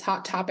about this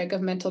hot topic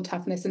of mental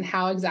toughness and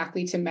how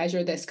exactly to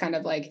measure this kind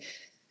of like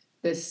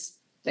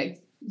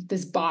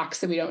this box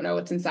that we don't know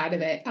what's inside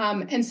of it.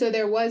 And so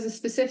there was a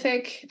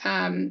specific,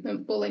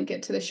 we'll link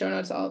it to the show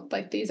notes, all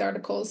like these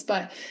articles,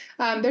 but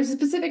there's a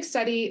specific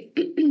study.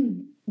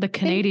 The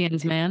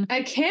Canadians, man.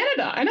 At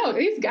Canada. I know,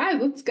 these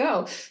guys, let's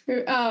go.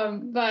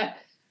 But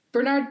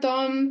Bernard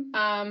Thom,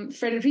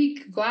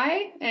 Frédéric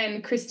Guay,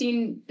 and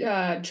Christine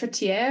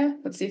Trottier,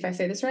 let's see if I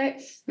say this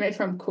right,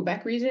 from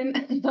Quebec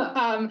region.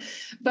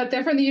 But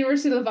they're from the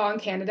University of Laval in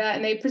Canada,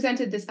 and they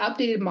presented this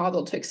updated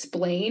model to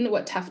explain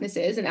what toughness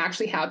is and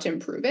actually how to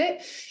improve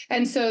it.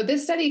 And so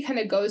this study kind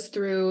of goes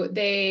through,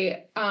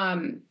 they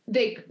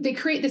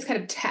create this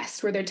kind of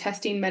test where they're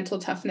testing mental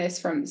toughness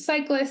from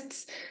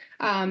cyclists.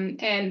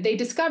 And they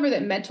discover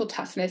that mental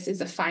toughness is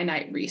a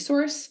finite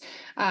resource.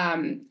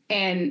 And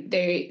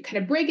they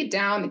kind of break it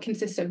down. It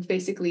consists of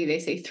basically, they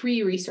say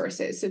 3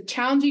 resources. So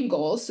challenging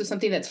goals, so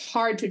something that's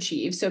hard to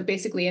achieve. So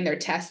basically in their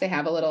test, they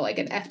have a little like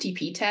an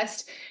FTP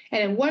test.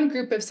 And in one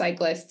group of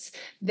cyclists,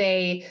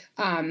 they,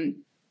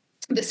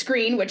 the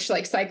screen, which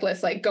like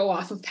cyclists like go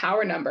off of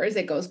power numbers,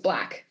 it goes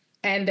black.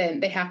 And then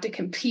they have to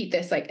compete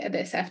this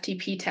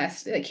FTP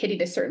test, like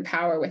hitting a certain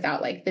power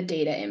without like the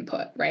data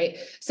input, right?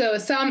 So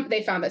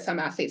they found that some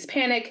athletes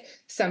panic,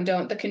 some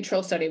don't. The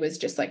control study was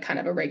just like kind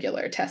of a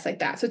regular test like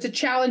that. So it's a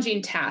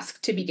challenging task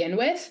to begin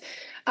with.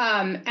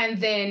 And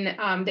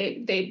then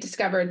they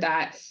discovered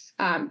that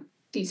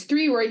these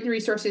 3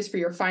 resources for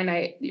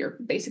your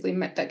basically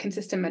that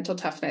consist of mental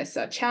toughness,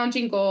 a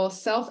challenging goal,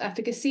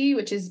 self-efficacy,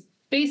 which is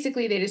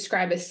basically they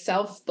describe as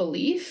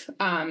self-belief,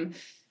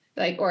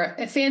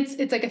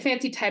 it's like a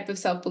fancy type of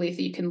self-belief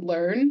that you can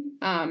learn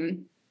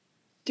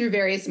through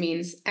various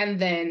means, and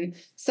then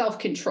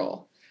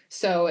self-control.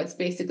 So it's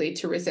basically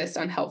to resist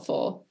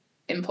unhelpful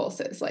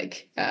impulses.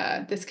 Like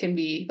this can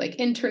be like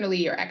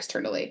internally or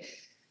externally.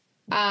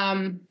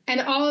 And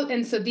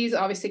so these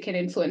obviously can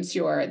influence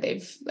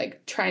they've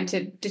like trying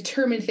to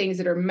determine things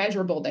that are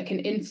measurable that can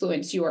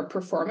influence your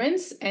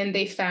performance. And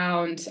they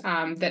found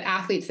that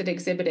athletes that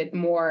exhibited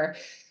more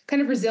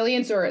kind of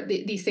resilience or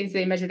these things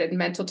they measured in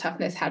mental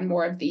toughness had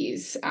more of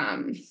these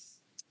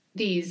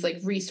like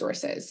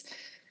resources.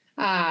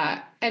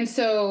 And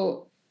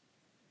so,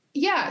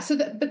 yeah,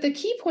 but the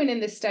key point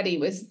in this study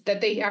was that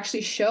they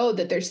actually showed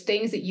that there's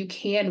things that you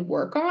can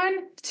work on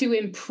to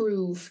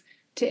improve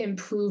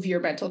your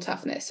mental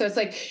toughness. So it's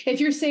like,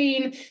 if you're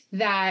saying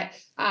that,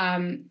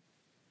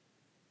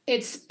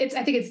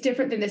 I think it's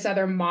different than this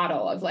other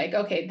model of like,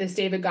 okay, this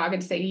David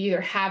Goggins thing, you either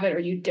have it or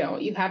you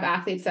don't. You have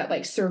athletes that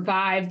like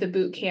survive the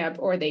boot camp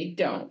or they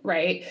don't,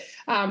 right?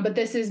 But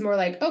this is more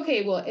like,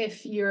 okay, well,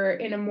 if you're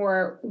in a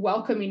more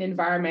welcoming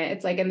environment,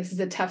 it's like, and this is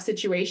a tough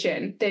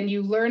situation, then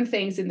you learn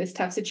things in this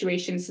tough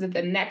situation so that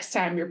the next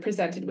time you're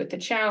presented with the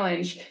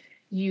challenge,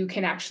 you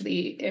can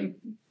actually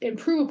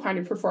improve upon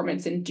your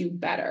performance and do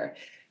better.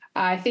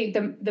 I think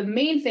the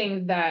main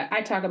thing that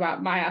I talk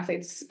about my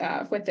athletes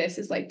with this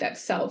is like that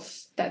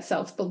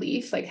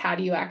self-belief. Like, how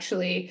do you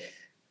actually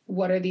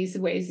what are these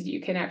ways that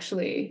you can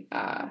actually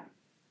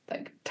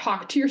like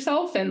talk to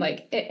yourself and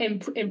like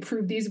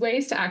improve these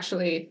ways to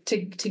actually to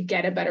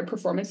get a better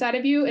performance out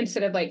of you,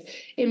 instead of like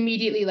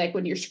immediately like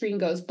when your screen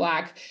goes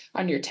black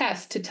on your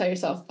test to tell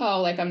yourself,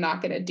 oh, like I'm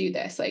not going to do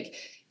this. Like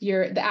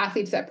the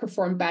athletes that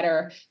perform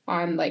better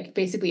on like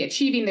basically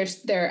achieving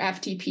their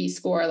FTP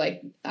score,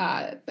 like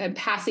and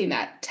passing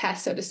that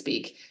test, so to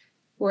speak,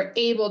 were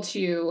able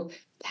to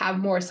have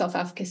more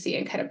self-efficacy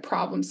and kind of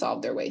problem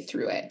solve their way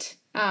through it.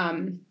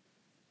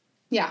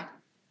 Yeah.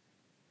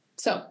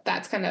 So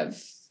that's kind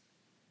of,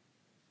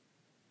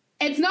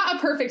 it's not a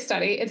perfect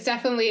study. There's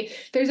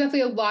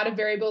definitely a lot of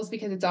variables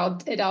because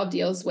it all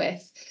deals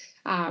with,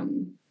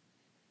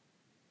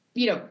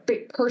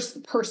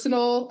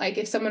 personal, like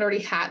if someone already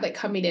had like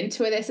coming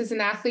into this as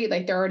an athlete,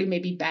 like they're already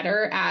maybe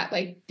better at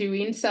like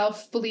doing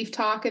self-belief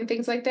talk and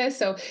things like this.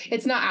 So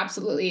it's not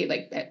absolutely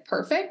like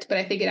perfect, but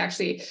I think it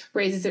actually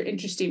raises an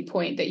interesting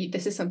point that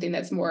this is something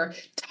that's more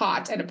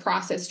taught and a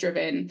process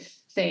driven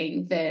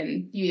thing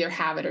than you either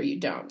have it or you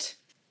don't.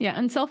 Yeah,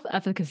 and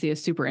self-efficacy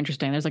is super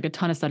interesting. There's like a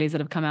ton of studies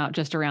that have come out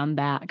just around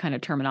that kind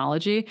of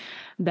terminology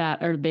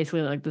that are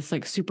basically like this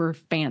like super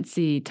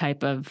fancy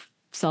type of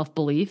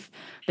self-belief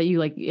that you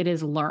like, it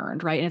is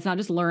learned, right? And it's not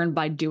just learned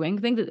by doing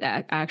things, it's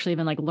actually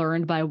even like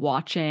learned by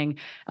watching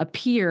a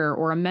peer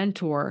or a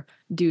mentor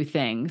do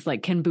things,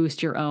 like can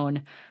boost your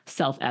own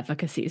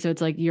self-efficacy. So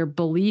it's like your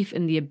belief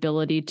in the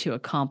ability to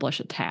accomplish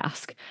a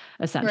task,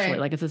 essentially.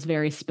 Right. Like it's this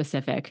very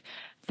specific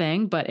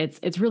thing, but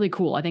it's really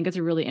cool. I think it's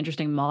a really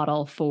interesting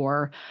model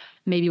for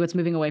maybe what's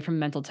moving away from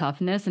mental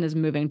toughness and is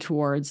moving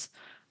towards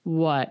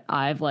what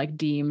I've like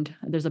deemed,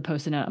 there's a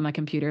post-it note on my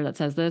computer that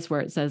says this, where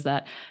it says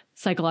that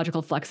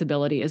psychological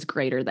flexibility is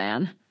greater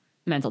than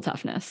mental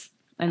toughness.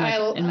 And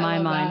like in my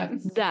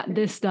mind, that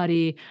this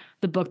study,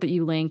 the book that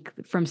you link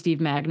from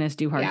Steve Magnus,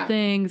 Do Hard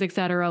Things, et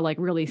cetera, like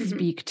really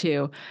speak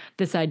to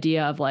this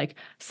idea of like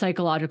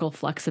psychological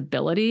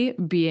flexibility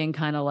being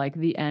kind of like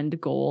the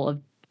end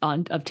goal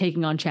of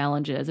taking on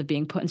challenges, of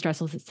being put in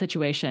stressful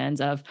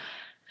situations, of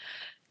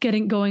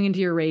going into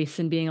your race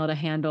and being able to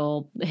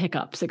handle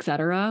hiccups, et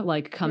cetera,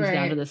 like comes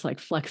down to this like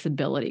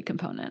flexibility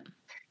component.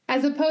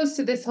 As opposed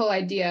to this whole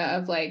idea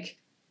of like,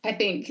 I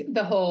think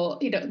the whole,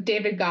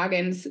 David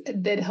Goggins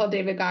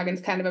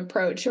kind of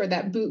approach, or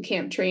that boot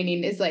camp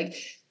training is like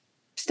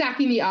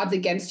stacking the odds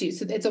against you.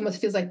 So it almost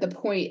feels like the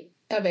point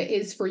of it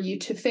is for you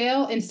to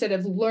fail instead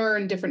of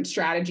learn different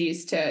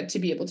strategies to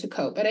be able to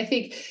cope. And I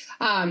think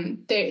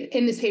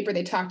in this paper,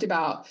 they talked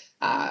about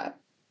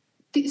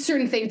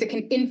certain things that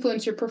can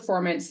influence your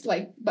performance,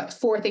 but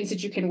 4 things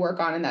that you can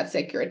work on. And that's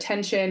like your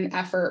attention,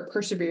 effort,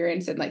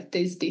 perseverance, and like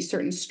these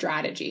certain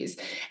strategies.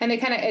 And they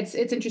kind of, it's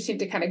interesting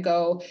to kind of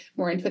go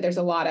more into it. There's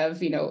a lot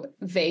of,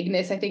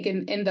 vagueness, I think,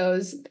 in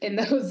those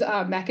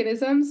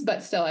mechanisms,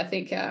 but still, I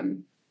think,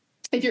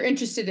 if you're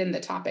interested in the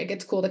topic,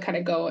 it's cool to kind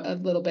of go a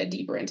little bit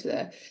deeper into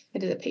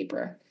the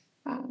paper.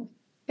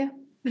 Yeah.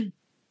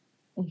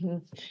 Mm-hmm.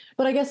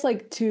 But I guess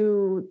like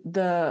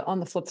on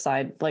the flip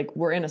side, like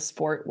we're in a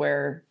sport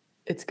where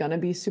it's going to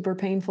be super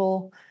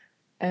painful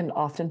and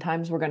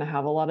oftentimes we're going to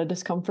have a lot of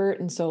discomfort.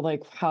 And so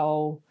like,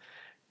 how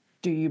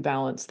do you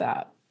balance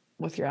that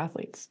with your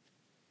athletes?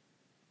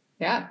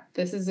 Yeah,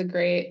 this is a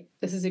great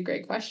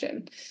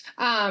question.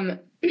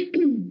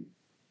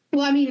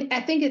 Well, I mean,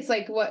 I think it's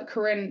like what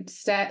Corinne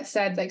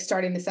said, like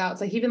starting this out.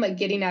 It's like even like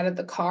getting out of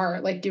the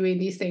car, like doing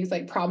these things,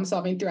 like problem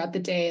solving throughout the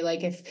day.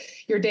 Like if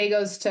your day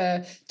goes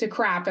to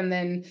crap and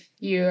then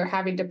you're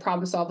having to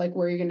problem solve like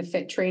where you're going to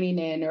fit training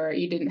in, or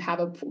you didn't have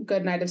a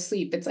good night of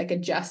sleep, it's like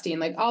adjusting.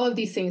 Like all of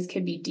these things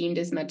can be deemed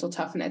as mental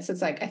toughness.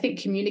 It's like, I think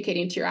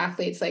communicating to your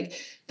athletes, like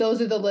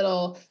those are the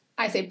little,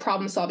 I say,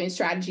 problem solving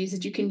strategies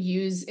that you can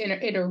use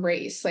in a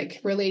race,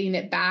 like relating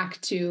it back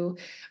to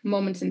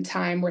moments in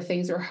time where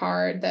things are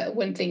hard, that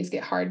when things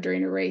get hard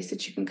during a race,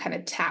 that you can kind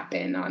of tap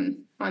in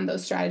on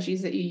those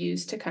strategies that you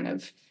use to kind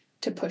of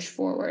to push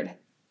forward.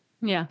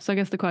 Yeah. So I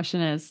guess the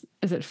question is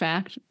it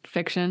fact,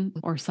 fiction,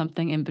 or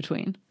something in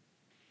between?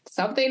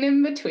 Something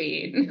in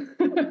between.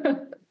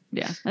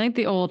 Yeah. I think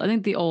the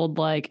old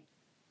like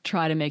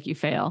try to make you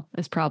fail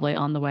is probably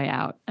on the way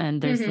out.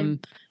 And there's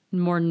some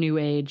more new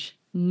age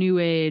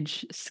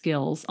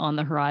skills on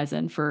the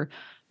horizon for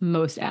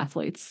most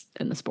athletes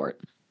in the sport.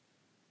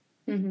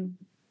 Mm-hmm.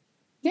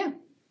 Yeah.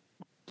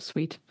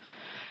 Sweet.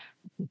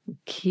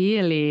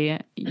 Keely,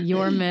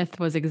 your myth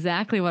was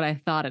exactly what I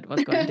thought it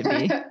was going to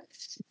be.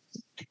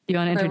 You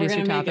want to introduce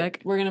your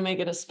topic? We're going to make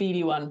it a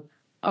speedy one.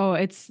 Oh,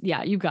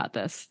 you got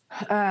this.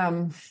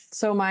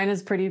 So mine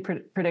is pretty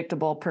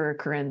predictable per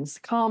Corinne's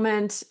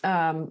comment.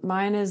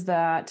 Mine is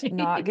that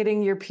not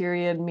getting your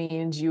period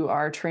means you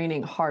are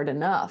training hard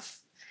enough.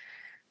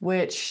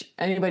 Which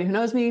anybody who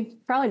knows me,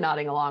 probably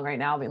nodding along right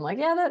now, being like,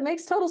 yeah, that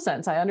makes total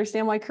sense. I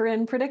understand why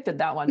Corinne predicted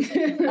that one.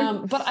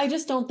 But I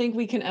just don't think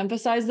we can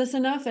emphasize this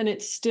enough. And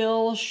it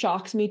still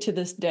shocks me to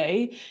this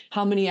day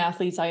how many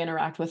athletes I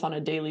interact with on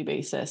a daily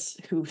basis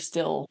who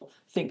still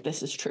think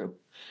this is true.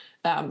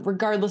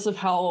 Regardless of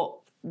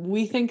how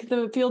we think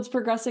the field's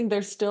progressing,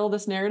 there's still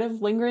this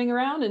narrative lingering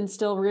around and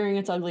still rearing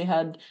its ugly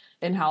head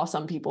in how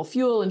some people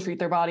fuel and treat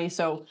their body.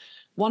 So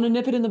want to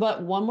nip it in the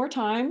butt one more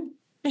time.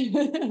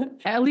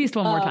 At least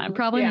one more time,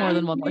 probably more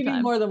than one more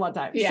time. More than one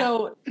time. Yeah.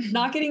 So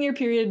not getting your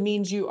period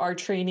means you are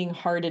training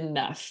hard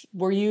enough.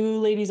 Were you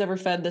ladies ever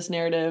fed this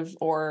narrative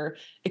or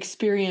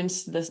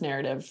experienced this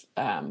narrative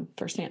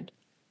firsthand?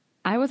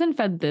 I wasn't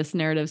fed this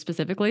narrative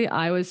specifically.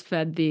 I was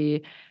fed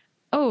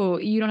oh,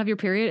 you don't have your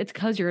period. It's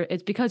because you're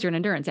an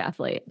endurance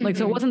athlete. Like,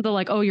 so it wasn't the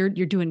like, oh, you're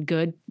doing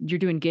good. You're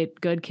doing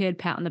good kid,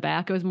 pat on the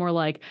back. It was more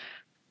like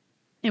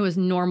it was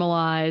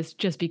normalized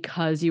just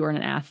because you were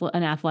an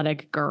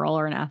athletic girl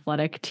or an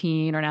athletic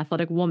teen or an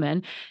athletic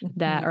woman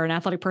or an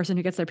athletic person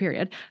who gets their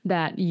period,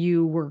 that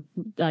you were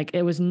like,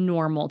 it was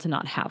normal to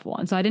not have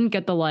one. So I didn't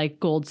get the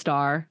like gold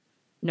star,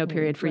 no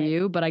period for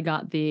you, but I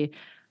got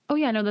oh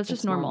yeah, no, that's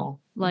just normal.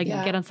 Like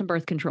get on some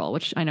birth control,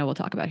 which I know we'll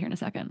talk about here in a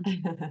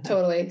second.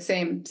 Totally.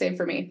 Same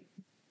for me.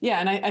 Yeah.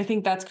 And I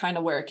think that's kind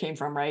of where it came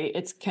from, right?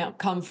 It's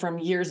come from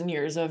years and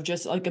years of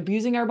just like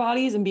abusing our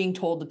bodies and being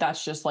told that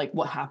that's just like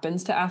what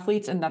happens to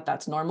athletes and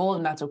that's normal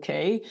and that's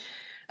okay.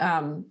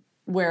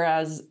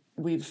 Whereas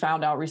we've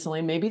found out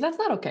recently, maybe that's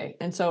not okay.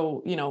 And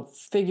so,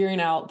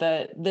 figuring out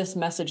that this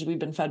message we've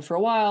been fed for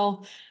a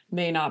while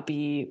may not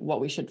be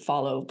what we should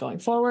follow going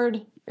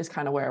forward is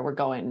kind of where we're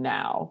going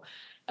now.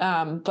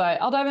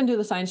 But I'll dive into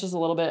the science just a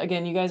little bit.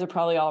 Again, you guys are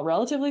probably all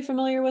relatively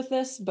familiar with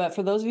this, but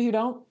for those of you who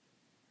don't,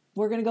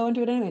 we're going to go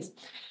into it anyways.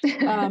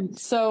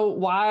 So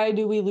why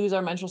do we lose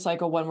our menstrual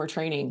cycle when we're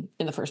training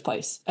in the first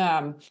place?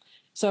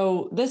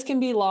 So this can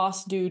be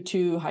lost due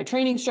to high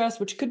training stress,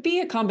 which could be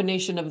a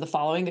combination of the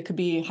following. It could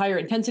be higher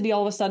intensity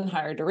all of a sudden,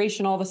 higher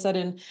duration all of a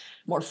sudden,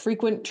 more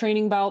frequent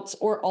training bouts,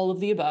 or all of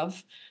the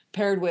above,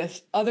 paired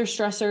with other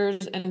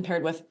stressors and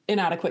paired with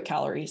inadequate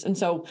calories. And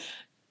so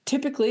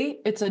typically,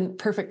 it's a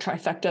perfect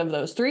trifecta of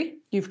those three.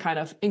 You've kind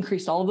of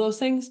increased all of those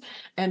things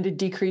and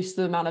decreased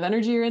the amount of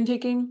energy you're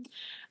intaking.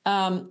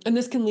 And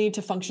this can lead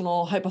to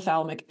functional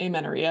hypothalamic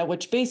amenorrhea,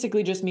 which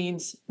basically just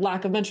means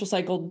lack of menstrual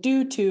cycle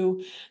due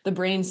to the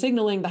brain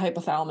signaling the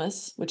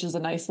hypothalamus, which is a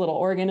nice little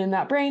organ in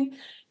that brain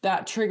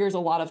that triggers a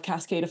lot of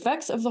cascade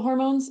effects of the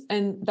hormones,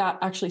 and that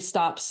actually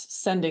stops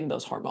sending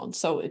those hormones.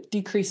 So it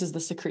decreases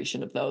the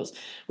secretion of those,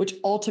 which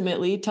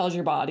ultimately tells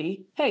your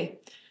body, hey,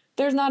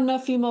 there's not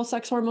enough female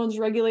sex hormones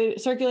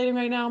circulating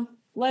right now.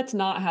 Let's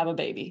not have a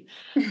baby.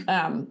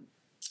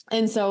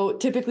 And so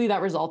typically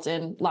that results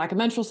in lack of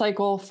menstrual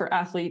cycle for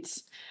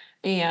athletes.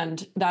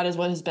 And that is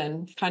what has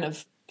been kind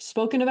of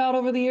spoken about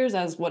over the years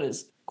as what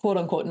is quote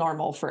unquote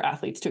normal for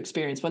athletes to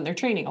experience when they're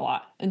training a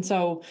lot. And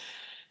so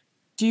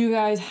do you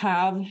guys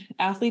have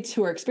athletes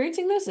who are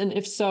experiencing this? And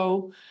if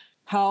so,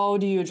 how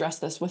do you address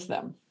this with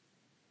them?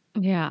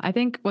 Yeah, I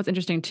think what's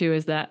interesting too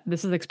is that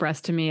this is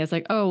expressed to me as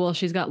like, oh, well,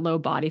 she's got low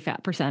body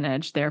fat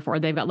percentage, therefore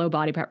they've got low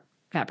body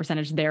fat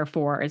percentage,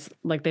 therefore it's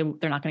like they're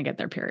not going to get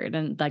their period.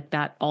 And like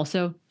that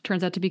also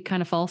turns out to be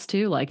kind of false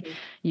too. Like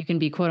you can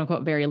be quote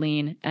unquote very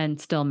lean and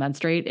still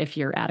menstruate if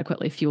you're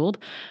adequately fueled.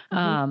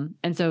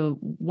 And so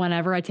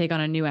whenever I take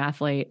on a new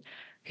athlete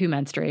who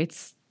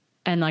menstruates,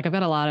 and like I've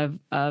got a lot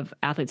of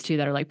athletes too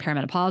that are like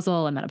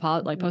perimenopausal and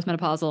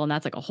postmenopausal, and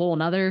that's like a whole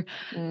nother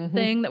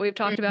thing that we've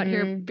talked about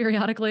here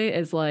periodically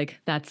is like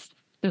there's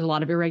a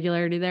lot of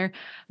irregularity there.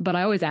 But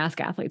I always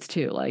ask athletes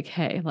too, like,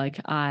 hey,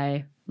 like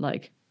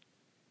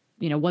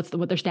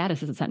what their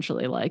status is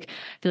essentially. Like, I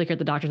feel like you're at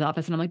the doctor's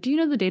office and I'm like, do you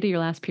know the date of your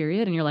last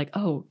period? And you're like,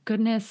 oh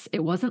goodness,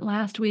 it wasn't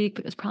last week,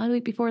 but it was probably the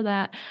week before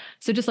that.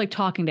 So just like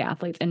talking to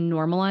athletes and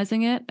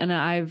normalizing it. And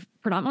I've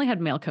predominantly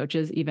had male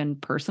coaches even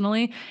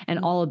personally, and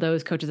all of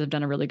those coaches have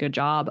done a really good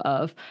job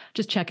of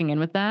just checking in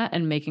with that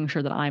and making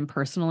sure that I'm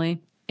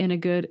personally in a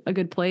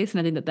good place. And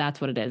I think that that's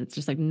what it is. It's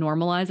just like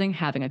normalizing,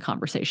 having a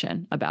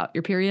conversation about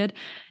your period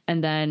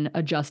and then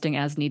adjusting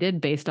as needed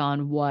based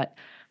on what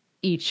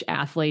each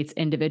athlete's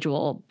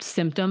individual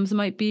symptoms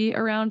might be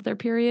around their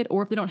period,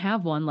 or if they don't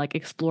have one, like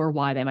explore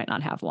why they might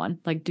not have one.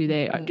 Like, do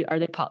they have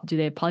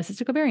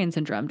polycystic ovarian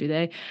syndrome? Do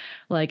they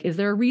is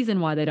there a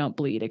reason why they don't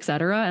bleed, et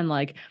cetera? And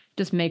like,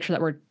 just make sure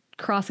that we're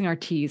crossing our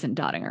T's and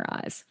dotting our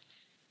I's.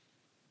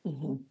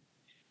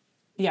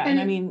 Yeah. And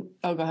I mean,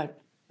 go ahead.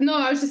 No,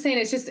 I was just saying,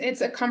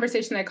 it's a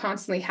conversation I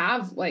constantly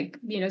have,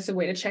 it's a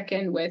way to check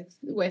in with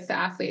the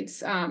athletes,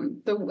 just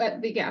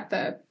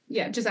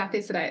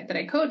athletes that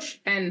I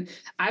coach. And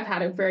I've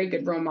had a very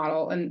good role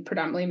model and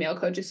predominantly male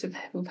coaches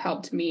who've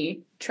helped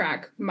me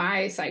track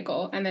my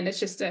cycle. And then I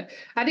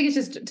think it's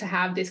just to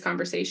have these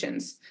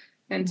conversations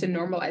and to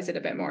normalize it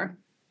a bit more.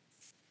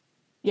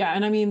 Yeah.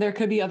 And I mean, there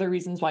could be other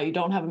reasons why you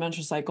don't have a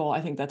menstrual cycle.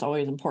 I think that's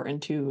always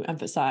important to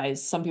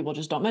emphasize. Some people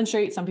just don't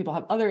menstruate. Some people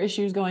have other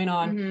issues going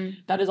on.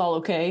 That is all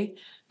okay.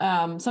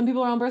 Some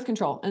people are on birth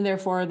control and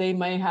therefore they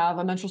may have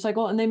a menstrual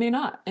cycle and they may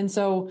not. And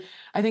so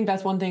I think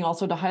that's one thing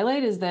also to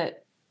highlight is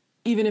that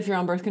even if you're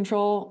on birth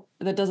control,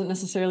 that doesn't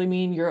necessarily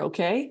mean you're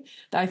okay.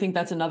 I think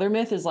that's another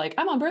myth is like,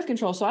 I'm on birth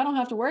control, so I don't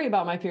have to worry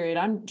about my period.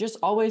 I'm just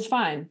always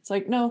fine. It's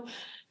like, no,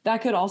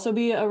 that could also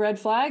be a red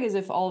flag, is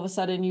if all of a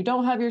sudden you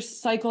don't have your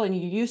cycle and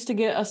you used to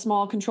get a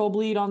small control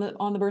bleed on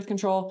the birth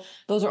control.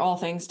 Those are all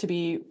things to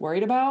be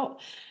worried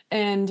about.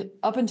 And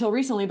up until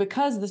recently,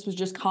 because this was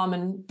just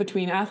common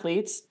between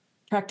athletes,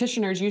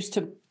 practitioners used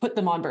to put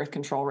them on birth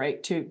control,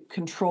 right? To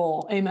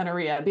control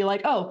amenorrhea. Be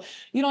like, oh,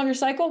 you don't have your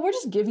cycle? We'll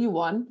just give you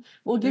one.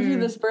 We'll give you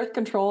this birth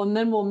control and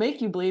then we'll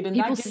make you bleed. And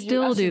people that gives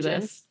still you estrogen. Do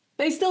this.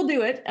 They still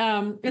do it.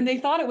 And they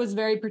thought it was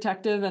very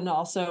protective and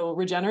also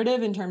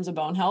regenerative in terms of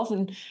bone health.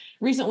 And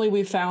recently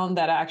we've found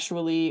that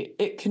actually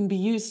it can be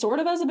used sort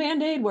of as a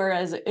Band-Aid,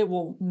 whereas it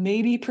will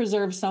maybe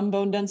preserve some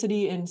bone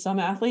density in some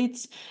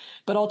athletes,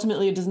 but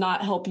ultimately it does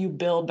not help you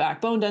build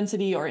back bone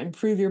density or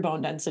improve your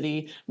bone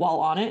density while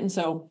on it. And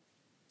so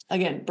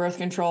again, birth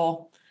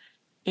control,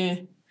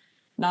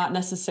 not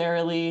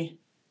necessarily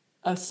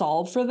a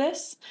solve for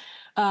this.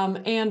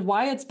 And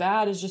why it's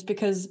bad is just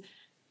because,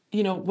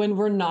 when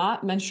we're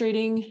not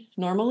menstruating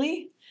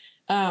normally,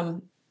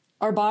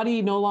 our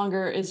body no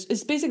longer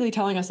is basically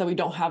telling us that we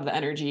don't have the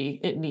energy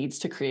it needs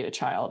to create a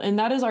child. And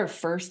that is our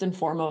first and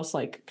foremost,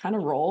 kind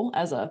of role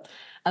as a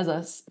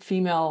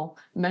female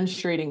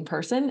menstruating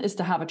person, is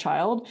to have a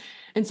child.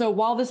 And so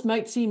while this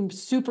might seem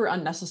super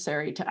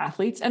unnecessary to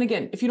athletes, and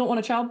again, if you don't want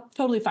a child,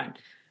 totally fine.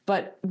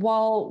 But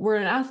while we're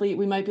an athlete,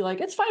 we might be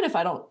like, it's fine if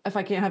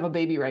I can't have a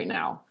baby right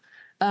now.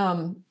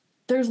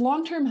 There's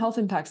long-term health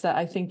impacts that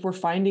I think we're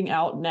finding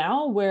out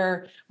now,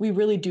 where we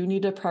really do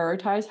need to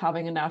prioritize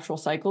having a natural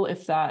cycle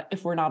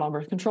if we're not on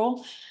birth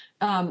control.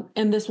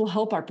 And this will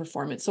help our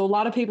performance. So a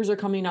lot of papers are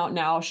coming out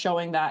now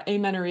showing that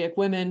amenorrheic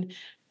women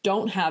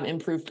don't have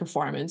improved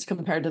performance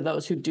compared to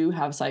those who do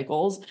have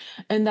cycles,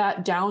 and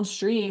that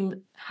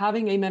downstream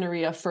having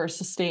amenorrhea for a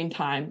sustained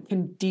time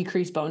can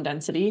decrease bone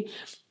density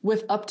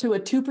with up to a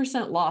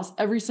 2% loss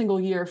every single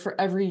year for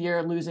every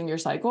year losing your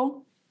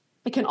cycle.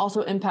 It can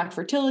also impact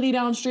fertility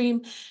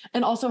downstream,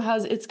 and also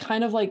has its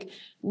kind of like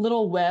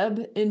little web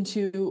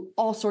into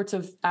all sorts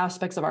of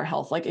aspects of our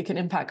health. Like it can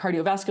impact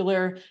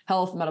cardiovascular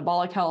health,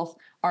 metabolic health,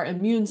 our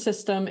immune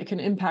system. It can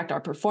impact our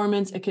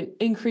performance. It can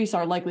increase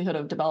our likelihood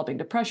of developing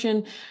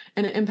depression,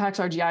 and it impacts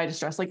our GI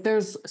distress. Like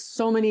there's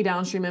so many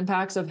downstream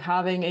impacts of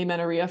having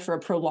amenorrhea for a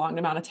prolonged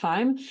amount of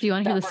time. Do you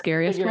want to hear the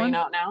scariest one?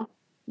 Out now.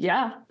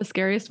 Yeah. The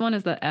scariest one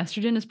is that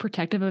estrogen is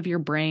protective of your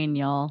brain,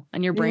 y'all.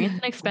 And your brain's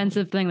an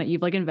expensive thing that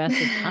you've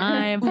invested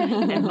time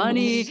and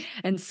money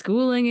and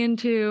schooling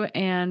into.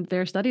 And there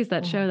are studies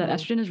that show that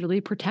estrogen is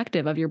really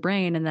protective of your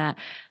brain, and that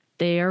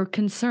they are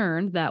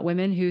concerned that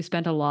women who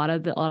spent a lot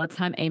of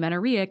time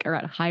amenorrheic are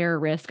at higher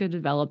risk of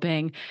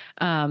developing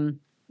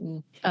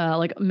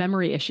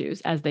memory issues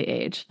as they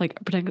age,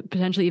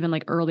 potentially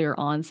even earlier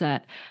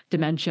onset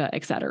dementia,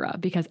 et cetera,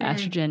 because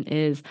estrogen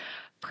is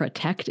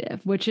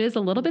protective, which is a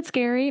little bit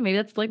scary. Maybe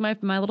that's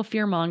my little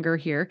fear monger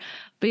here.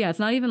 But yeah, it's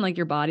not even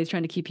your body's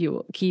trying to keep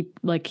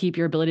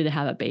your ability to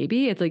have a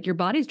baby. It's your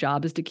body's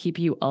job is to keep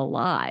you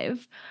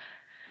alive.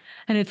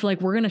 And it's we're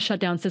going to shut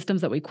down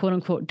systems that we quote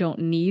unquote don't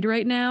need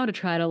right now to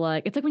try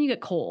to it's when you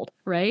get cold,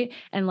 right?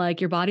 And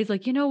your body's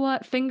you know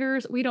what,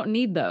 fingers, we don't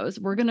need those.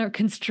 We're going to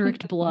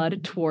constrict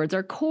blood towards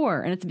our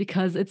core. And it's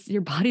because it's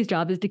your body's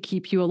job is to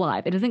keep you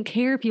alive. It doesn't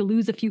care if you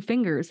lose a few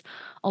fingers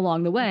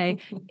along the way.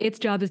 Its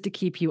job is to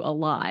keep you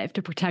alive,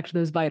 to protect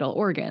those vital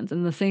organs.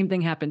 And the same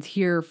thing happens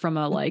here from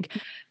a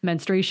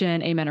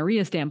menstruation,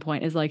 amenorrhea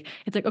standpoint is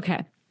it's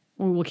okay,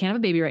 well, we can't have a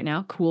baby right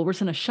now. Cool. We're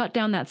just going to shut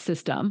down that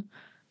system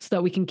so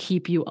that we can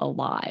keep you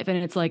alive.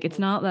 And it's it's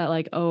not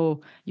that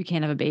oh, you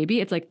can't have a baby.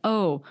 It's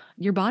oh,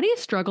 your body is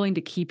struggling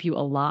to keep you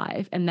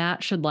alive. And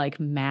that should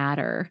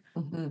matter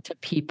to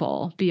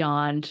people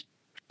beyond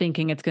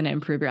thinking it's going to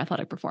improve your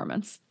athletic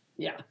performance.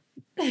 Yeah.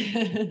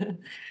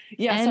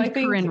 Yeah. So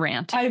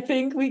I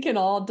think we can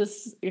all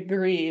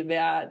disagree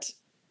that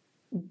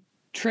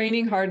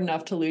training hard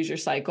enough to lose your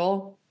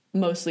cycle,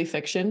 mostly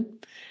fiction,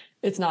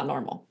 it's not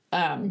normal.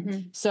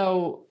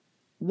 So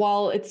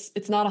while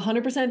it's not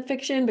 100%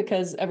 fiction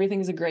because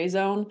everything's a gray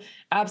zone,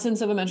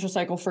 absence of a menstrual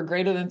cycle for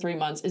greater than 3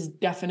 months is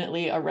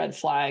definitely a red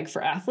flag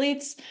for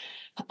athletes.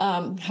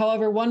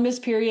 However, one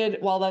missed period,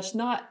 while that's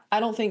not, I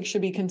don't think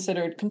should be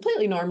considered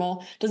completely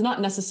normal, does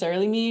not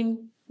necessarily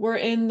mean we're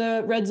in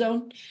the red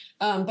zone.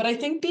 But I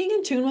think being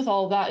in tune with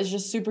all of that is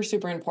just super,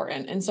 super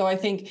important. And so I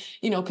think,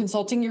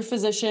 consulting your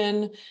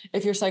physician,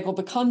 if your cycle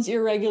becomes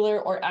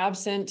irregular or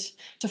absent,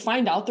 to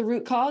find out the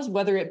root cause,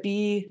 whether it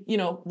be,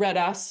 red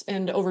S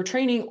and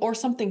overtraining or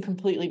something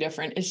completely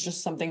different, is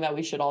just something that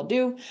we should all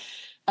do.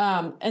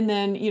 And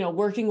then,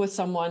 working with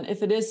someone,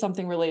 if it is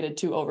something related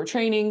to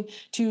overtraining,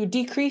 to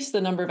decrease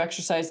the number of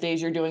exercise days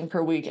you're doing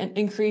per week and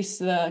increase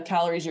the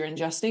calories you're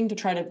ingesting to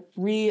try to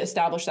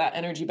reestablish that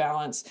energy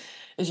balance,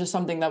 is just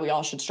something that we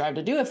all should strive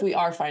to do if we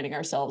are finding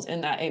ourselves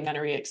in that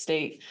amenorrheic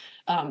state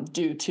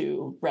due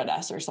to red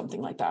S or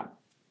something like that.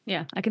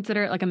 Yeah, I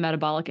consider it a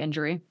metabolic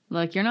injury.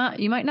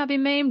 You might not be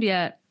maimed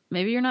yet.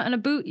 Maybe you're not in a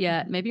boot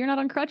yet. Maybe you're not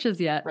on crutches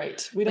yet.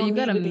 Right. We don't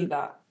need to be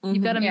that.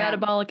 You've got a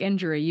metabolic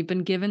injury. You've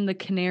been given the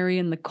canary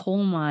in the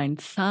coal mine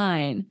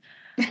sign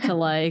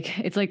to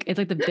it's like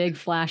the big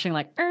flashing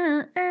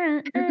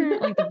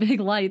like the big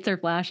lights are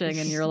flashing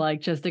and you're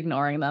like just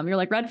ignoring them. You're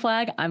like, red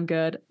flag, I'm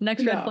good.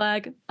 Next red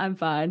flag, I'm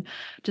fine.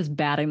 Just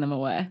batting them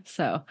away.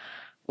 So,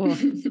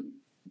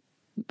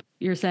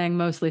 you're saying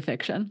mostly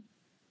fiction.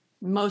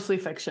 Mostly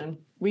fiction.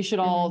 We should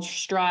all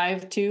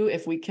strive to,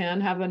 if we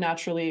can, have a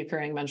naturally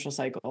occurring menstrual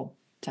cycle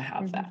to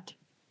have that.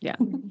 Yeah.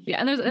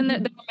 Yeah. And there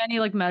are many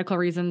like medical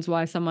reasons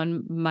why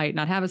someone might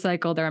not have a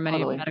cycle. There are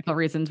many medical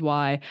reasons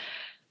why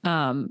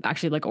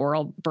actually like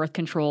oral birth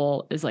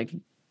control is like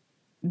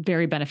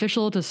very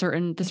beneficial to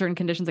certain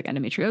conditions like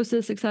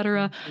endometriosis, et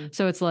cetera.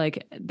 So it's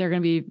like there are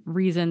going to be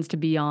reasons to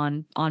be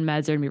on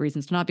meds. There are going to be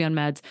reasons to not be on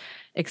meds,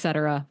 et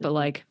cetera. But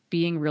like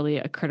being really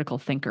a critical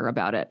thinker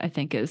about it, I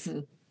think is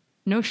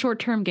no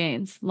short-term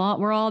gains.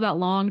 We're all about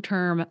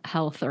long-term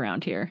health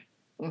around here.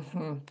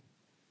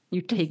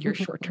 You take your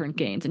short-term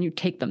gains and you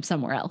take them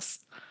somewhere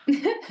else.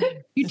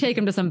 You take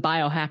them to some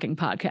biohacking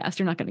podcast.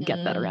 You're not going to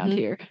get that around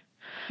here.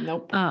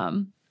 Nope.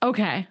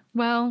 Okay.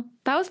 Well,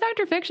 that was Fact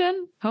or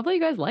Fiction. Hopefully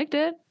you guys liked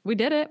it. We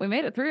did it. We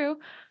made it through.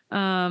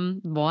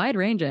 Wide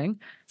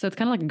ranging. So it's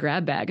kind of like a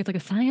grab bag. It's like a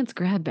science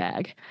grab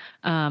bag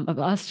of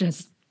us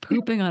just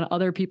pooping on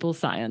other people's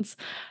science.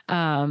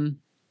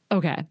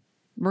 Okay.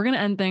 We're going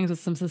to end things with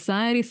some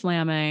society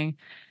slamming.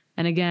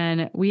 And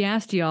again, we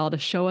asked y'all to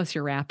show us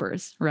your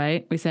wrappers,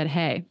 right? We said,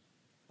 hey,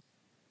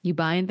 you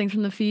buying things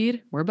from the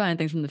feed? We're buying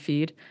things from the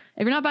feed.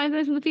 If you're not buying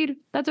things from the feed,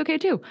 that's okay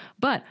too.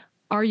 But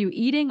are you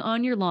eating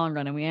on your long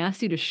run? And we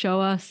asked you to show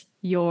us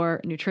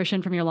your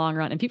nutrition from your long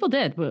run. And people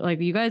did.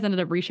 Like you guys ended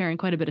up resharing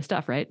quite a bit of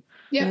stuff, right?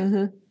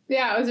 Yeah.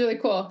 Yeah, it was really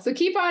cool. So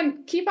keep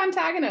on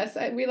tagging us.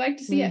 We like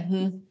to see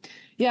it.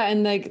 Yeah.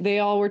 And like they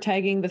all were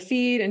tagging the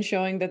feed and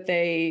showing that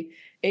they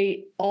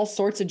ate all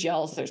sorts of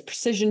gels. There's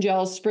precision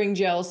gels, spring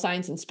gels,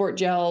 science and sport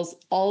gels.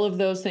 All of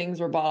those things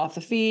were bought off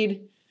the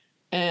feed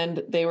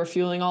and they were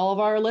fueling all of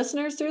our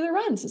listeners through their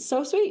runs. It's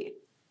so sweet.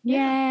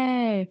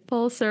 Yay.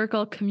 Full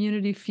circle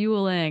community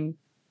fueling.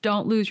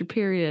 Don't lose your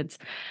periods.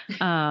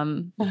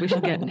 We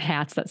should get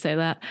hats that say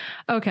that.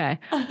 Okay.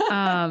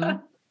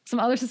 Some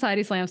other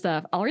Society Slam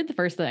stuff. I'll read the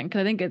first thing because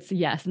I think it's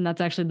yes. And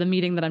that's actually the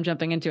meeting that I'm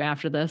jumping into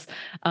after this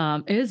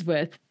is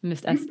with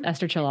Miss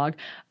Esther Chillog.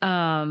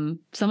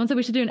 Someone said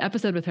we should do an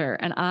episode with her.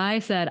 And I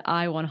said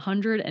I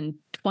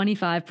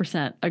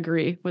 125%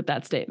 agree with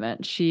that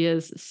statement. She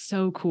is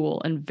so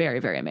cool and very,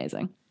 very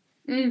amazing.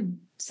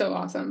 So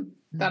awesome.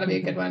 That'll be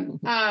a good one.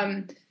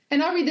 And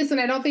I'll read this one.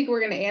 I don't think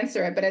we're going to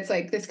answer it, but it's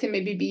like, this can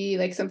maybe be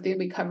like something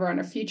we cover on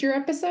a future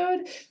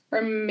episode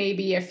or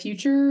maybe a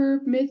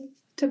future myth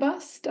to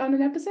bust on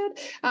an episode.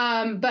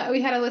 But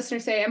we had a listener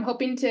say, I'm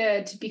hoping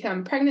to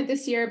become pregnant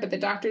this year, but the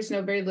doctors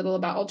know very little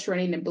about ultra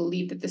running and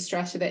believe that the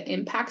stressor that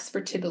impacts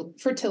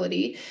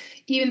fertility,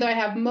 even though I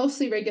have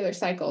mostly regular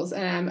cycles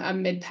and I'm a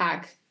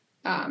mid-backpack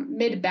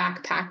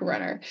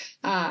runner.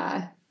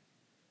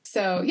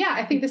 So yeah,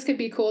 I think this could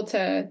be cool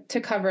to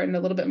cover in a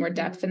little bit more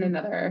depth in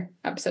another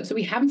episode. So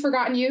we haven't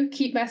forgotten you.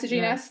 Keep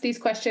messaging us these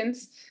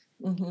questions.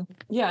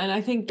 Yeah. And I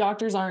think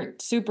doctors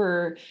aren't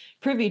super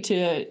privy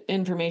to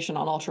information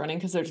on ultra running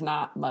because there's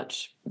not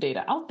much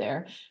data out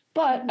there.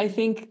 But I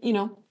think,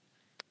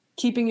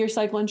 keeping your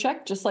cycle in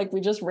check, just like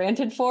we just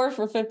ranted for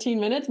 15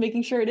 minutes,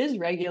 making sure it is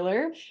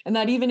regular. And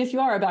that even if you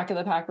are a back of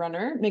the pack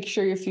runner, make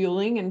sure you're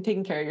fueling and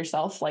taking care of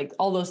yourself. Like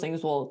all those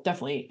things will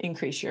definitely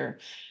increases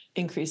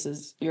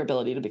your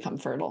ability to become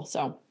fertile.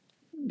 So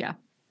yeah.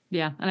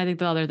 And I think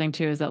the other thing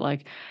too is that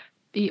like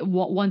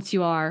once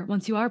you are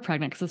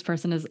pregnant, because this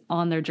person is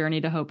on their journey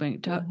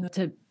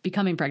to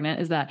becoming pregnant,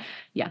 is that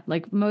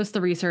like most of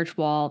the research,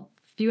 while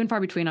few and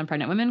far between on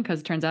pregnant women,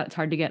 because it turns out it's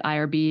hard to get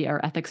IRB or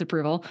ethics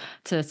approval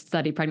to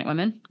study pregnant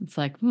women. It's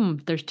like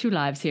there's two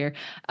lives here.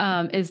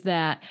 Is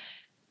that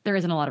there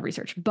isn't a lot of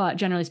research, but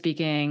generally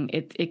speaking,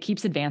 it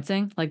keeps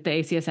advancing. Like the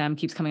ACSM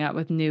keeps coming out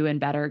with new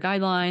and better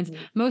guidelines,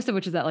 most of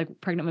which is that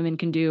like pregnant women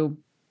can do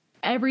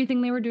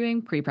everything they were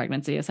doing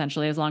pre-pregnancy,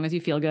 essentially, as long as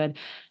you feel good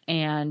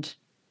and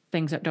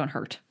things that don't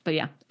hurt. But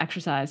yeah,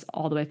 exercise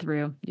all the way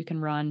through. You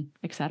can run,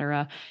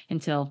 etc.,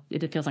 until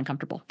it feels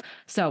uncomfortable.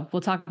 So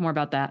we'll talk more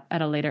about that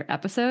at a later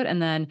episode. And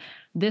then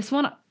this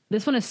one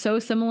is so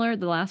similar.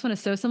 The last one is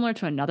so similar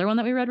to another one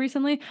that we read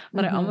recently,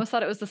 but I almost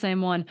thought it was the same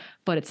one,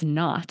 but it's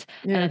not.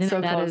 Yeah, and I think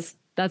so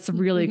that's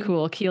really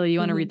cool. Keely, you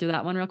want to read through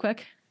that one real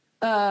quick?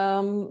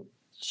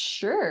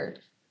 Sure.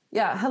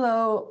 Yeah.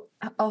 Hello.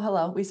 Oh,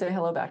 hello. We say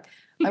hello back.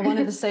 I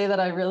wanted to say that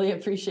I really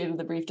appreciated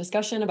the brief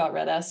discussion about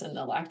Red S and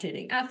the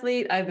lactating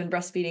athlete. I've been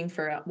breastfeeding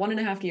for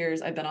 1.5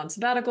 years. I've been on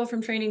sabbatical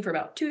from training for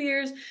about 2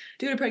 years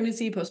due to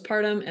pregnancy,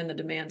 postpartum, and the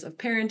demands of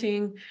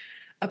parenting.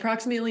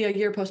 Approximately a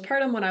year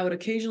postpartum, when I would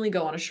occasionally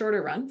go on a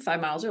shorter run, 5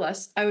 miles or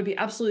less, I would be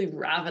absolutely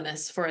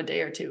ravenous for a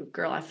day or two.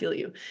 Girl, I feel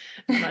you.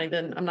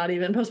 I'm not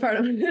even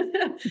postpartum.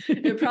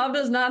 It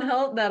probably does not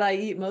help that I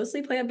eat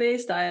mostly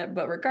plant-based diet,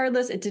 but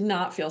regardless, it did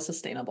not feel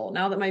sustainable.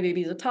 Now that my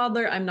baby is a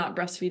toddler, I'm not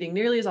breastfeeding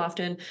nearly as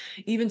often.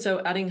 Even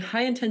so, adding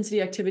high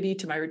intensity activity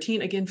to my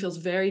routine again feels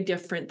very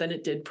different than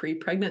it did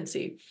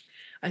pre-pregnancy.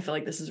 I feel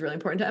like this is really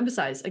important to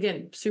emphasize.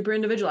 Again, super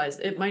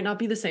individualized. It might not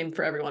be the same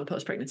for everyone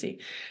post-pregnancy.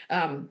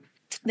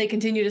 They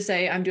continue to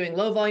say, I'm doing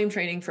low volume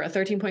training for a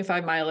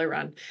 13.5 miler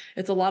run.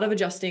 It's a lot of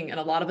adjusting and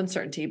a lot of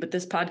uncertainty, but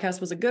this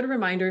podcast was a good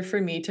reminder for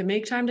me to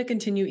make time to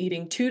continue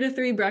eating 2 to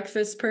 3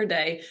 breakfasts per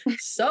day.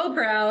 So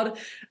proud.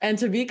 And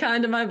to be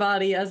kind to my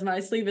body as my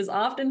sleep is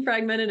often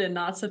fragmented and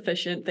not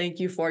sufficient. Thank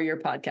you for your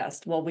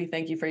podcast. Well, we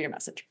thank you for your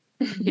message.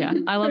 Yeah.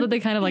 I love that they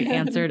kind of like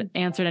answered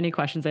any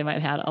questions they might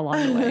have had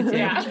along the way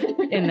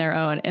too, in their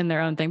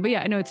own thing. But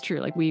yeah, I know it's true.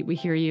 Like we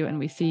hear you and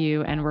we see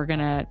you, and we're going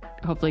to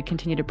hopefully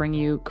continue to bring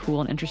you cool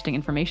and interesting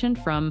information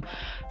from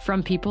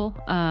people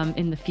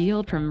in the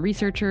field, from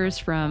researchers,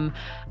 from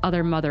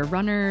other mother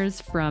runners,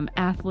 from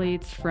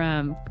athletes,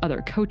 from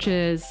other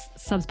coaches,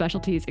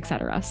 subspecialties,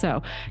 etc.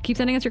 So keep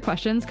sending us your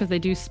questions because they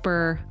do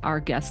spur our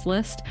guest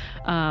list,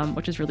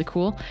 which is really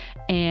cool.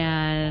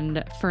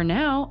 And for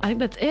now, I think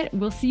that's it.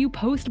 We'll see you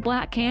post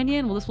Black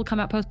Canyon. Well, this will come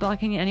out post Black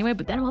Canyon anyway,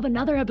 but then we'll have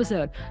another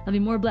episode. There'll be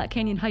more Black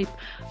Canyon hype.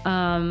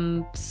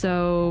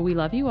 So we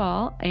love you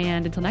all.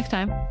 And until next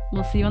time,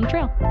 we'll see you on the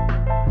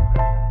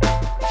trail.